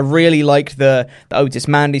 honestly. I really liked the Otis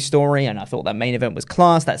Mandy story, and I thought that main event was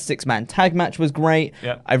class. That 6-man tag match was great.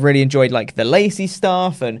 Yep. I really enjoyed the Lacey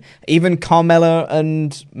stuff, and even Carmella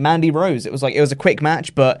and Mandy Rose. It was a quick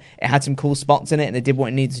match, but it had some cool spots in it, and it did what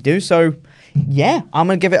it needed to do. So yeah, I'm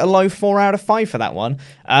going to give it a low 4 out of 5 for that one.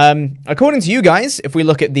 According to you guys, if we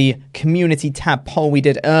look at the community tab poll we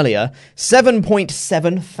did earlier,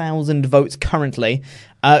 7.7 thousand votes currently.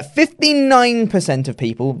 59% of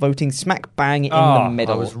people voting smack bang in the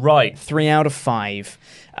middle. I was right. 3 out of 5.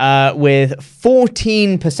 With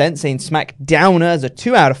 14% saying smack downer as a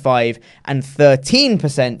 2 out of 5, and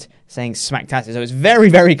 13% saying smacktastic. So it's very,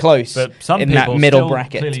 very close but some in people that middle still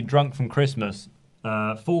bracket. Clearly drunk from Christmas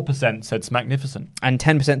 4% said Smacknificent. And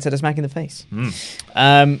 10% said a smack in the face.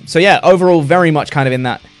 So yeah, overall very much kind of in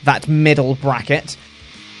that middle bracket.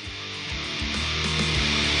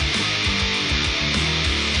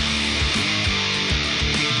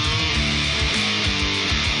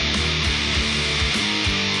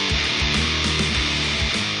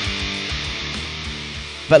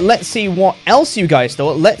 But let's see what else you guys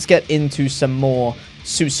thought. Let's get into some more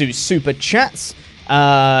Susu Super Chats.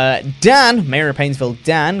 Dan, Mayor of Painesville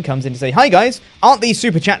Dan, comes in to say, "Hi guys, aren't these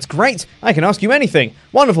Super Chats great? I can ask you anything.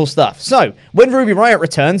 Wonderful stuff. So, when Ruby Riott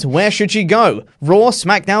returns, where should she go? Raw,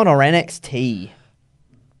 SmackDown, or NXT?"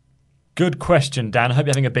 Good question, Dan. I hope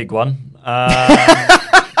you're having a big one.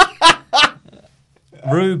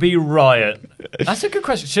 Ruby Riott. That's a good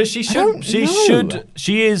question. So she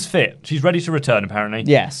is fit. She's ready to return, apparently.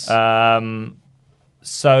 Yes.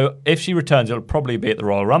 So if she returns, it'll probably be at the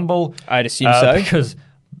Royal Rumble. I'd assume so. Because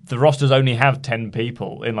the rosters only have 10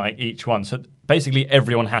 people in like each one. So basically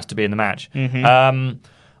everyone has to be in the match. Mm-hmm.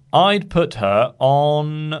 I'd put her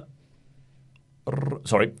on...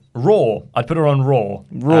 Raw. I'd put her on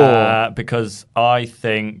Raw. Because I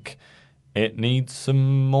think it needs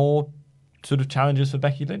some more sort of challenges for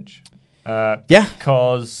Becky Lynch.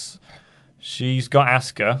 Because she's got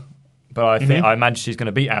Asuka, but I imagine she's going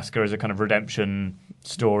to beat Asuka as a kind of redemption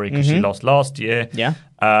story because she lost last year. Yeah.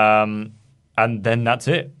 And then that's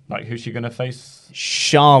it. Like, who's she going to face?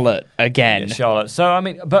 Charlotte again. Yeah, Charlotte. So I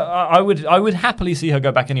mean, but I would happily see her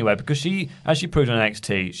go back anywhere because she, as she proved on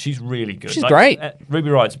NXT, she's really good. She's great. Ruby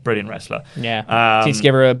Riott's a brilliant wrestler. Yeah. Needs to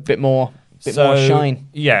give her a bit more shine.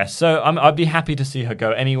 Yeah. So I'd be happy to see her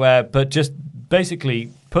go anywhere, but just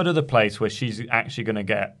basically put her the place where she's actually going to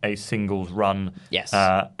get a singles run. Yes.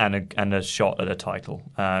 And a shot at a title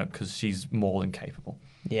because she's more than capable.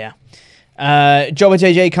 Yeah. Jobber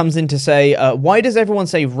JJ comes in to say, why does everyone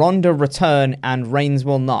say Ronda return and Reigns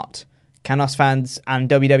will not? Can us fans and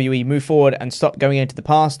WWE move forward and stop going into the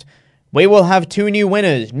past? We will have 2 new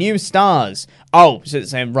winners, new stars. Oh, so it's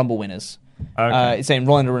saying Rumble winners. Okay. It's saying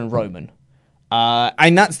Ronda and Roman.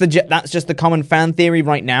 And that's just the common fan theory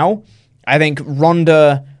right now. I think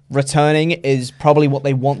Ronda returning is probably what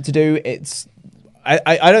they want to do.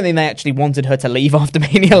 I don't think they actually wanted her to leave after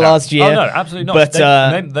Mania last year. Oh, no, absolutely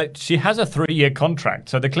not. But she has a 3-year contract,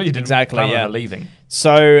 so they clearly didn't plan on her leaving.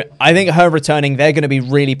 So I think her returning, they're going to be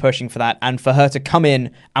really pushing for that, and for her to come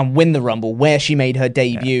in and win the Rumble where she made her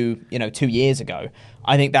debut, 2 years ago.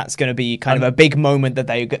 I think that's going to be kind of a big moment that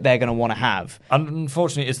they're going to want to have.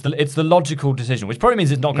 Unfortunately, it's the logical decision, which probably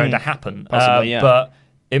means it's not going to happen. Possibly, yeah. But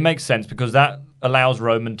it makes sense because that allows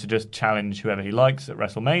Roman to just challenge whoever he likes at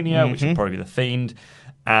WrestleMania, which will probably be The Fiend,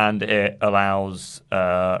 and it allows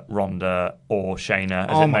Ronda or Shayna,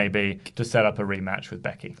 as it may be, to set up a rematch with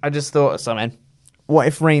Becky. I just thought of something. What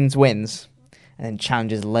if Reigns wins and then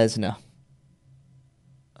challenges Lesnar?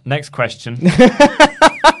 Next question.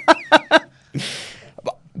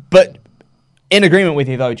 But in agreement with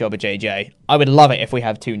you, though, Jobber JJ, I would love it if we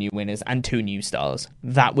have 2 new winners and 2 new stars.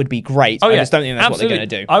 That would be great. I just don't think that's absolutely. What they're going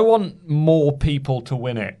to do. I want more people to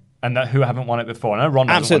win it, and who haven't won it before. I know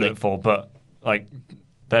Ronda hasn't won it before, but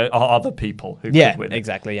there are other people who could win it.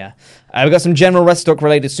 Exactly, yeah. We've got some general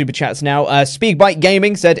WrestleTalk-related super chats now. Speedbite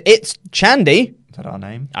Gaming said, it's Chandy. Is that our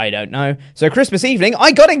name? I don't know. So Christmas evening,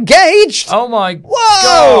 I got engaged! Oh my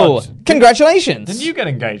Whoa! God! Congratulations! Didn't you get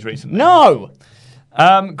engaged recently? No!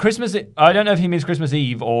 Christmas. I don't know if he means Christmas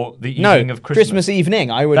Eve or the evening of Christmas. Christmas evening.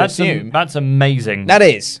 I would assume that's amazing. That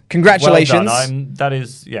is. Congratulations. Well done.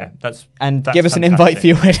 That's and that's give us fantastic. an invite for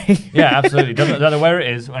your wedding. Yeah, absolutely. Don't know where it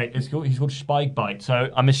is. Wait, he's called Spiegbite. So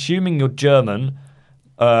I'm assuming you're German.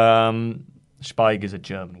 Speig is a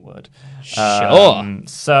German word. Sure.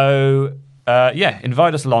 So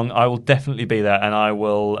invite us along. I will definitely be there, and I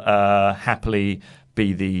will happily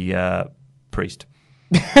be the priest.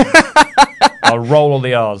 I'll roll all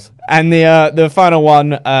the R's. And the final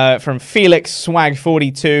one from Felix Swag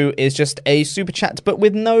 42 is just a super chat, but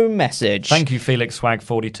with no message. Thank you, Felix Swag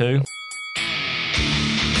 42.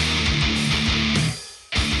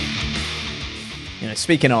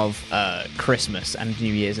 Speaking of Christmas and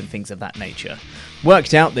New Year's and things of that nature,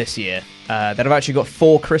 worked out this year that I've actually got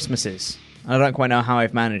 4 Christmases. I don't quite know how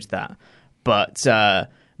I've managed that, but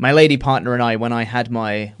my lady partner and I, when I had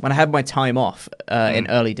my time off in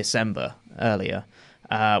early December earlier,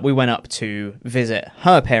 we went up to visit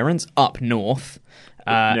her parents up north,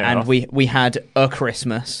 and we had a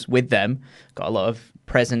Christmas with them. Got a lot of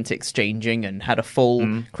present exchanging and had a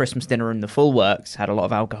full Christmas dinner in the full works. Had a lot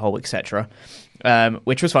of alcohol, etc.,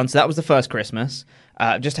 which was fun. So that was the first Christmas.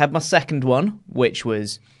 Just had my second one, which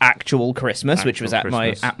was actual Christmas, which was at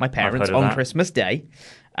my parents on Christmas Day.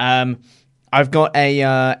 I've got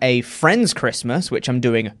a friend's Christmas, which I'm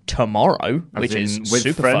doing tomorrow, which is with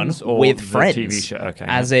super friends fun. or With the friends. TV show? Okay.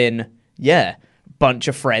 As in, bunch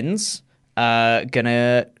of friends.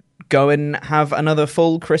 Gonna go and have another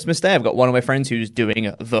full Christmas day. I've got one of my friends who's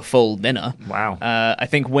doing the full dinner. Wow. I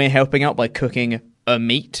think we're helping out by cooking a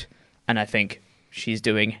meat, and I think she's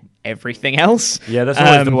doing everything else. Yeah, that's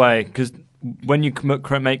always the way, because when you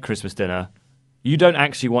make Christmas dinner, you don't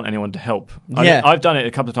actually want anyone to help. I've done it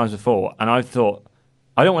a couple of times before, and I've thought,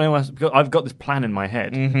 I don't want anyone else, because I've got this plan in my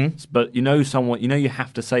head. Mm-hmm. But you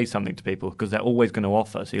have to say something to people, because they're always going to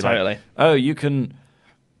offer. So you're Totally. like, oh, you can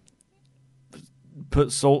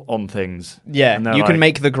put salt on things. Yeah, you can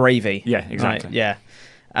make the gravy. Yeah, exactly. Right,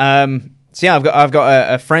 yeah. So yeah, I've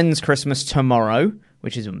got a friend's Christmas tomorrow,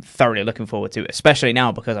 which is I'm thoroughly looking forward to, especially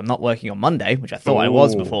now because I'm not working on Monday, which I thought I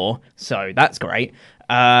was before. So that's great.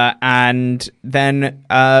 And then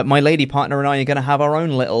my lady partner and I are going to have our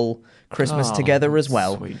own little Christmas together as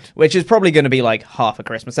well, sweet. Which is probably going to be like half a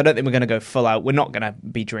Christmas. I don't think we're going to go full out. We're not going to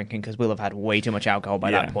be drinking because we'll have had way too much alcohol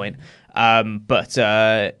by that point. But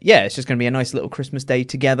it's just going to be a nice little Christmas day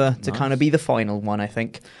together to kind of be the final one, I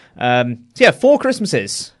think. So yeah, 4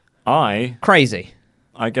 Christmases. Crazy.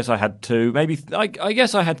 I guess I had 2. Maybe I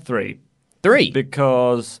guess I had 3. 3?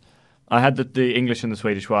 Because I had the English and the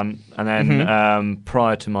Swedish one, and then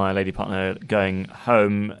prior to my lady partner going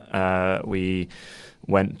home, we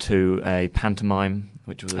went to a pantomime,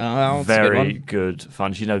 which was very good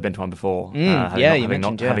fun. She'd never been to one before.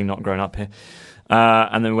 Having not grown up here.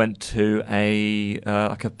 And then we went to a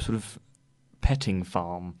like a sort of petting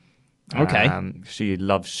farm. Okay. She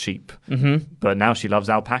loves sheep, but now she loves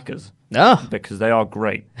alpacas. Because they are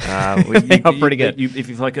great. They are pretty good. If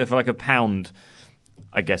you for like a pound,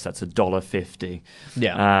 I guess that's $1.50.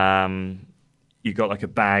 Yeah. You got like a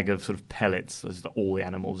bag of sort of pellets, as all the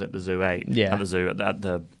animals at the zoo ate. Yeah. At the zoo, at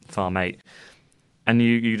the farm ate, and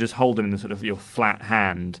you just hold them in the sort of your flat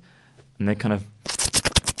hand, and they kind of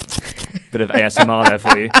bit of ASMR there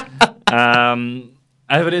for you.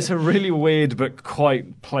 But it's a really weird but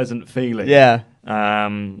quite pleasant feeling. Yeah.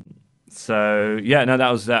 So yeah, no,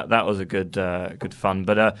 that was a good fun.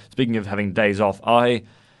 But speaking of having days off, I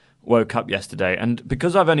woke up yesterday, and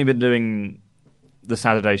because I've only been doing the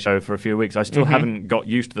Saturday show for a few weeks, I still haven't got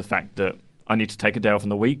used to the fact that I need to take a day off in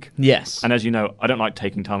the week. Yes. And as you know, I don't like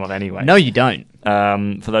taking time off anyway. No, you don't.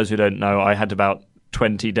 For those who don't know, I had about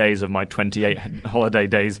 20 days of my 28 holiday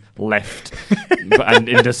days left and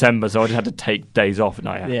in December, so I just had to take days off, and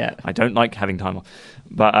I don't like having time off.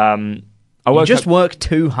 But you just work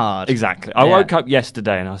too hard. Exactly. I woke up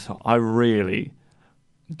yesterday and I thought, I really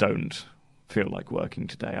don't feel like working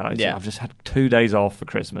today. I've just had 2 days off for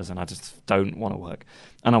Christmas and I just don't want to work.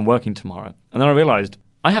 And I'm working tomorrow. And then I realised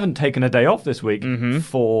I haven't taken a day off this week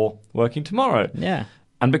for working tomorrow. Yeah.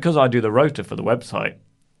 And because I do the rota for the website,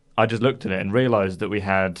 I just looked at it and realised that we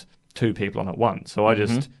had 2 people on at once. So I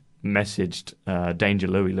just messaged Danger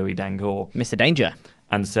Louis Dangour. Mr. Danger.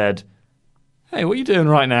 And said, hey, what are you doing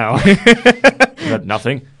right now? I said,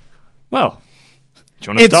 nothing. Well,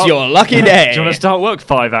 it's your lucky day. Do you want to start work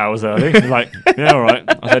 5 hours early? He's like, yeah, all right.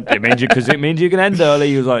 I said, it means you can end early.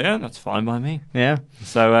 He was like, yeah, that's fine by me. Yeah.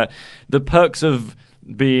 So the perks of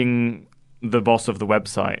being the boss of the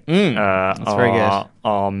website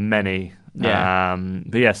are many. Yeah.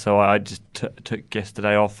 But yeah, so I just took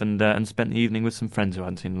yesterday off and spent the evening with some friends who I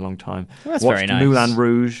hadn't seen in a long time. Well, that's watched very nice. Moulin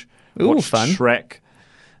Rouge. Watched fun. Shrek.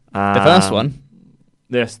 The first one.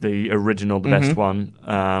 Yes, the original, the best one.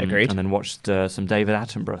 Agreed. And then watched some David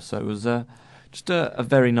Attenborough. So it was just a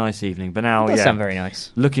very nice evening. But now, That does sound very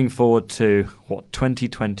nice. Looking forward to what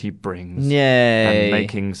 2020 brings. Yay. And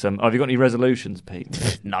making some... Oh, have you got any resolutions,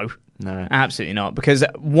 Pete? No. No. Absolutely not. Because,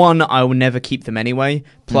 one, I will never keep them anyway.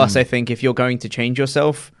 Plus, I think if you're going to change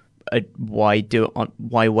yourself, why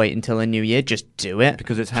wait until a new year? Just do it.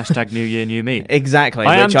 Because it's hashtag New Year, New Me. Exactly.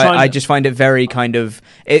 I just find it very kind of...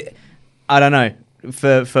 I don't know.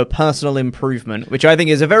 For personal improvement, which I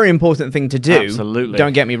think is a very important thing to do. Absolutely.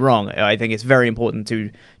 Don't get me wrong. I think it's very important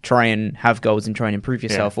to try and have goals and try and improve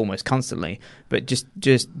yourself almost constantly. But just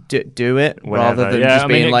do it rather than just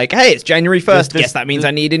being like, hey, it's January 1st. Guess that means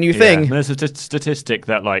I need a new thing. There's a statistic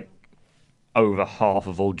that like over half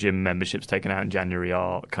of all gym memberships taken out in January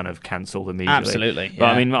are kind of cancelled immediately. Absolutely. But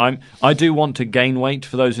I mean, I do want to gain weight.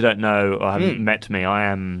 For those who don't know or haven't met me,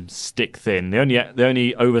 I am stick thin. The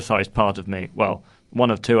only oversized part of me, well, one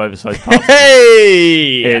of 2 oversized parts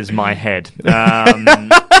is my head.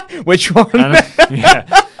 Which one?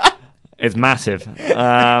 It's massive.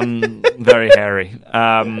 Very hairy.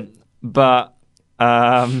 But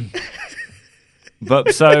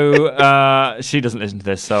But so she doesn't listen to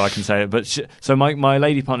this, so I can say it. But so my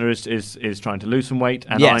lady partner is trying to lose some weight,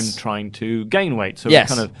 and I'm trying to gain weight. So we're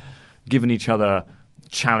kind of giving each other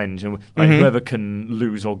challenge, and whoever can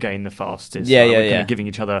lose or gain the fastest. We're kind of giving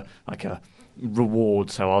each other like a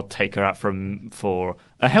reward. So I'll take her out for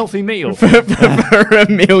a healthy meal, for a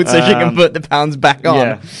meal, so she can put the pounds back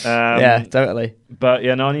on. Yeah, totally. But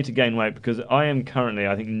no, I need to gain weight because I am currently,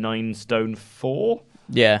 I think, 9 stone 4.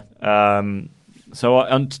 Yeah. So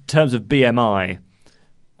in terms of BMI,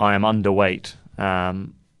 I am underweight,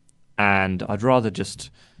 and I'd rather just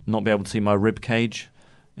not be able to see my rib cage.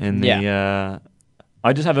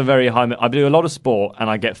 I just have a very high. I do a lot of sport, and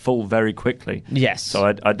I get full very quickly. Yes.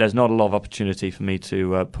 So there's not a lot of opportunity for me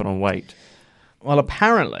to put on weight. Well,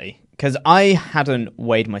 apparently, because I hadn't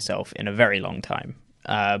weighed myself in a very long time.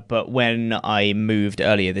 But when I moved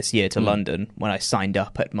earlier this year to London, when I signed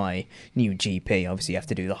up at my new GP, obviously you have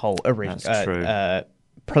to do the whole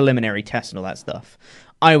preliminary test and all that stuff.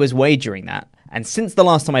 I was weighed during that. And since the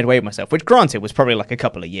last time I'd weighed myself, which granted was probably like a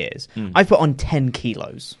couple of years, I've put on 10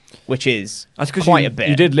 kilos, which is quite a bit.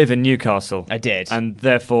 You did live in Newcastle. I did. And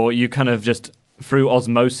therefore you kind of just, through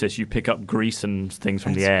osmosis, you pick up grease and things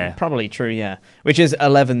from the air. Probably true, yeah. Which is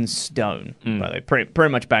 11 stone, by the way. Pretty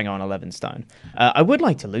much bang on 11 stone. I would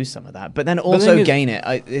like to lose some of that, but then also gain it.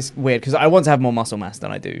 It's weird, because I want to have more muscle mass than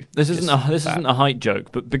I do. This isn't a height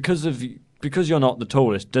joke, but because you're not the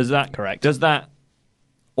tallest, does that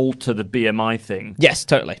alter the BMI thing? Yes,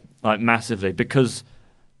 totally. Like massively, because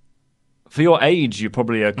for your age, you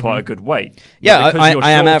probably are quite a good weight. Yeah,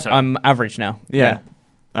 I'm average now. Yeah.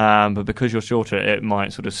 But because you're shorter, it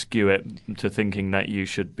might sort of skew it to thinking that you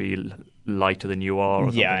should be lighter than you are.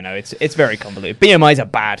 I know. It's very convoluted. BMI is a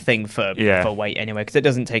bad thing for weight anyway, because it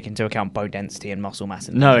doesn't take into account bone density and muscle mass.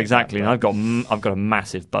 No, exactly. And I've got a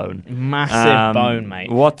massive bone. Massive bone, mate.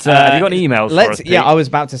 What have you got any emails for us, Pete? Yeah, I was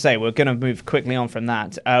about to say we're going to move quickly on from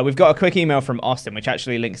that. We've got a quick email from Austin, which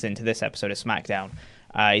actually links into this episode of SmackDown.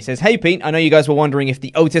 He says, "Hey Pete, I know you guys were wondering if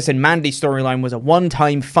the Otis and Mandy storyline was a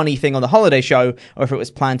one-time funny thing on the holiday show, or if it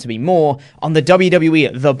was planned to be more. On the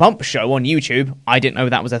WWE The Bump show on YouTube, I didn't know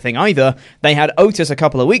that was a thing either. They had Otis a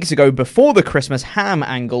couple of weeks ago before the Christmas ham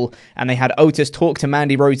angle, and they had Otis talk to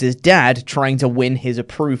Mandy Rose's dad, trying to win his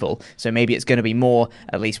approval. So maybe it's going to be more.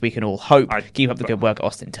 At least we can all hope. Keep up the good work,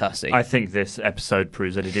 Austin Tussey." I think this episode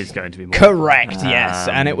proves that it is going to be more. Correct, yes.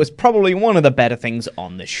 And it was probably one of the better things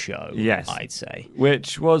on the show, yes, I'd say. Which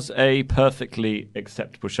was a perfectly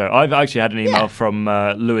acceptable show. I've actually had an email from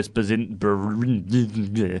Lewis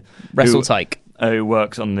WrestleTyke, who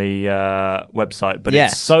works on the website, but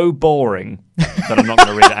it's so boring that I'm not going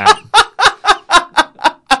to read it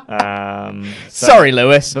out. Sorry,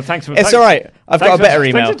 Lewis. But thanks all right. I've got a better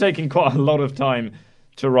email. Thanks for taking quite a lot of time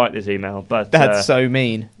to write this email, but that's so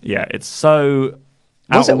mean. Yeah, it's so.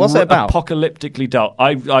 What's it about? Apocalyptically dull.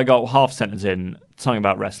 I got half sentence in something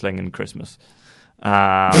about wrestling and Christmas.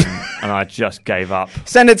 And I just gave up.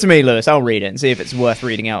 Send it to me, Lewis. I'll read it and see if it's worth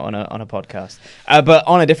reading out on a podcast. But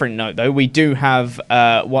on a different note, though, we do have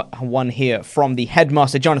one here from the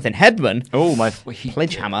headmaster, Jonathan Hedman. Oh,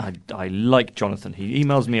 Pledgehammer. I like Jonathan. He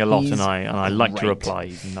emails me a lot, and I like to reply.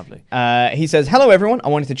 He's lovely. He says, "Hello, everyone. I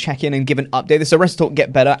wanted to check in and give an update. This is a Wrestle Talk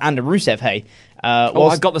Get Better and a Rusev Hey.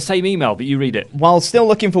 I've got the same email, but you read it. While still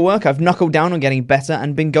looking for work, I've knuckled down on getting better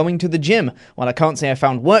and been going to the gym. While I can't say I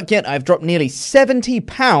found work yet, I've dropped nearly 70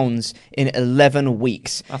 pounds in 11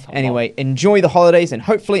 weeks. Anyway, enjoy the holidays, and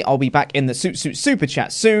hopefully I'll be back in the Suit Super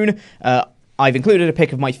Chat soon. I've included a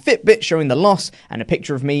pic of my Fitbit showing the loss and a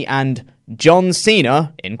picture of me and John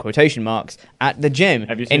Cena, in quotation marks, at the gym.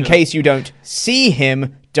 In case you don't see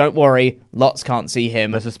him, don't worry, lots can't see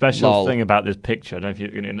him. There's a special thing about this picture. I don't know if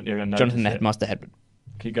you're going to notice Jonathan Headmaster Hedman.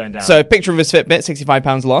 Keep going down. So a picture of his Fitbit, 65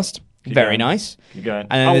 pounds lost. Very nice. Keep going.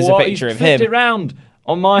 And then there's a picture of him. It round.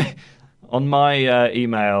 On my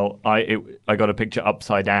email, I got a picture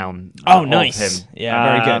upside down. Oh, nice. Of him.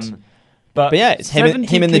 Yeah, very good. But yeah, it's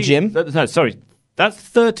him in the gym. No, sorry. That's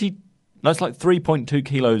 30. That's like 3.2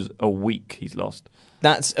 kilos a week he's lost.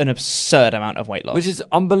 That's an absurd amount of weight loss. Which is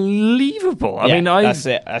unbelievable. I mean, that's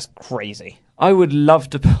it. That's crazy. I would love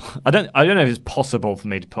to I don't know if it's possible for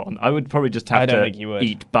me to put on. I would probably just have to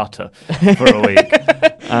eat butter for a week.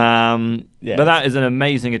 But that is an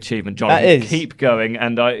amazing achievement, John. That is. Keep going.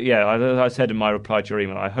 And as I said in my reply to your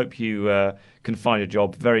email, I hope you can find a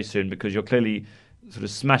job very soon, because you're clearly sort of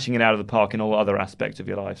smashing it out of the park in all other aspects of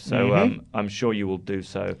your life. So I'm sure you will do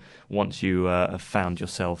so once you have found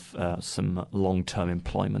yourself some long-term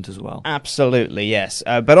employment as well. Absolutely, yes.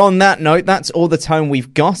 But on that note, that's all the time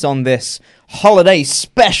we've got on this holiday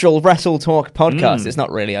special Wrestle Talk podcast. It's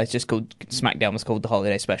not really. I just called SmackDown was called the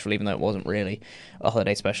holiday special, even though it wasn't really a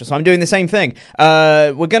holiday special. So I'm doing the same thing.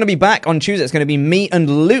 We're going to be back on Tuesday. It's going to be me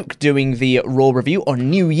and Luke doing the Raw review on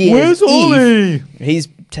New Year's Where's Ollie? Eve. He's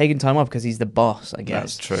taking time off because he's the boss, I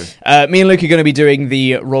guess. That's true. Me and Luke are going to be doing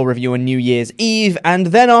the Raw review on New Year's Eve, and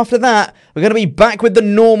then after that, we're going to be back with the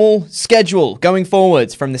normal schedule going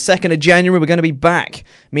forwards. From the 2nd of January, we're going to be back.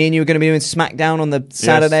 Me and you are going to be doing SmackDown on the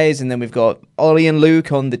Saturdays, and then we've got Ollie and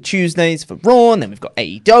Luke on the Tuesdays for Raw, and then we've got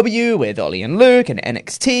AEW with Ollie and Luke, and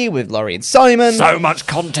NXT with Laurie and Simon. So much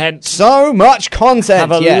content. So much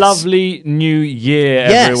content. Have a lovely new year,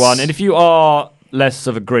 everyone. And if you are less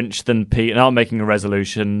of a Grinch than Pete and aren't making a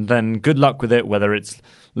resolution, then good luck with it, whether it's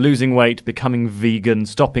losing weight, becoming vegan,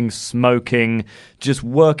 stopping smoking, just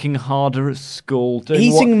working harder at school,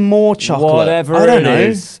 eating more chocolate, whatever it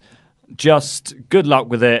is. Just good luck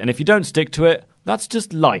with it. And if you don't stick to it, that's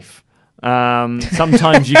just life.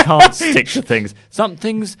 Sometimes you can't stick to things. Some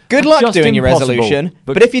things good luck doing your resolution,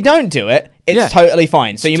 but if you don't do it, it's totally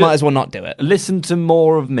fine. So you might as well not do it. Listen to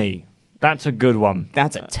more of me. That's a good one.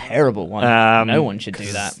 That's a terrible one. No one should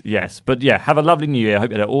do that. Yes, but have a lovely New Year. I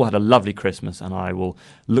hope you all had a lovely Christmas, and I will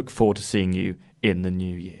look forward to seeing you in the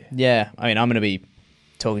New Year. Yeah, I mean, I'm going to be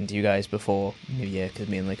talking to you guys before New Year because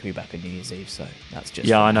me and Luke will be back on New Year's Eve, so that's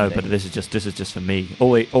just I know, but this is just for me.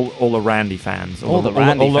 All the Randy fans, all the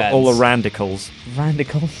Randy fans, all the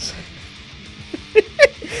Randicals.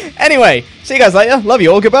 Anyway, see you guys later. Love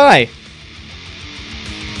you all. Goodbye.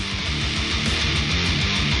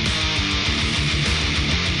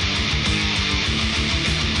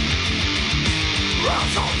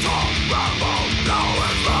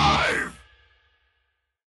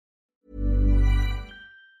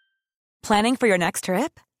 Planning for your next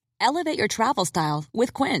trip? Elevate your travel style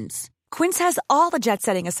with Quince. Quince has all the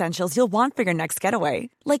jet-setting essentials you'll want for your next getaway,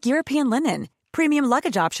 like European linen, premium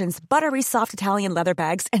luggage options, buttery soft Italian leather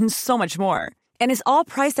bags, and so much more. And is all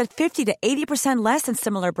priced at 50 to 80% less than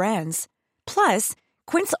similar brands. Plus,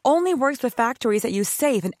 Quince only works with factories that use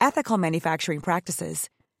safe and ethical manufacturing practices.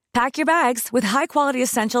 Pack your bags with high-quality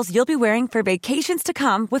essentials you'll be wearing for vacations to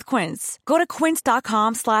come with Quince. Go to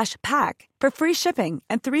quince.com/pack for free shipping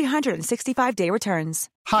and 365-day returns.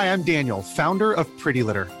 Hi, I'm Daniel, founder of Pretty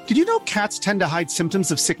Litter. Did you know cats tend to hide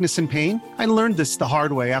symptoms of sickness and pain? I learned this the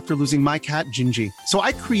hard way after losing my cat, Gingy. So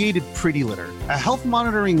I created Pretty Litter, a health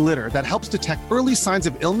monitoring litter that helps detect early signs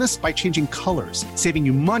of illness by changing colors, saving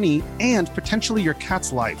you money and potentially your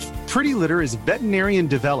cat's life. Pretty Litter is veterinarian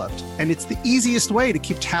developed, and it's the easiest way to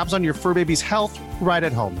keep tabs on your fur baby's health right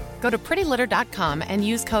at home. Go to prettylitter.com and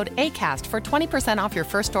use code ACAST for 20% off your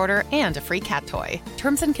first order and a free cat toy.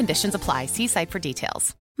 Terms and conditions apply. See site for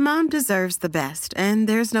details. Mom deserves the best, and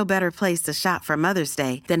there's no better place to shop for Mother's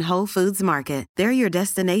Day than Whole Foods Market. They're your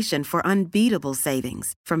destination for unbeatable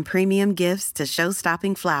savings, from premium gifts to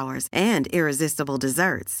show-stopping flowers and irresistible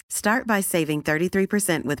desserts. Start by saving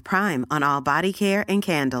 33% with Prime on all body care and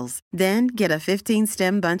candles. Then get a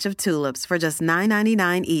 15-stem bunch of tulips for just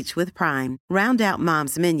 $9.99 each with Prime. Round out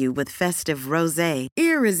Mom's menu with festive rosé,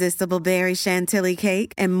 irresistible berry chantilly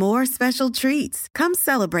cake, and more special treats. Come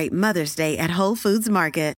celebrate Mother's Day at Whole Foods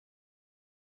Market.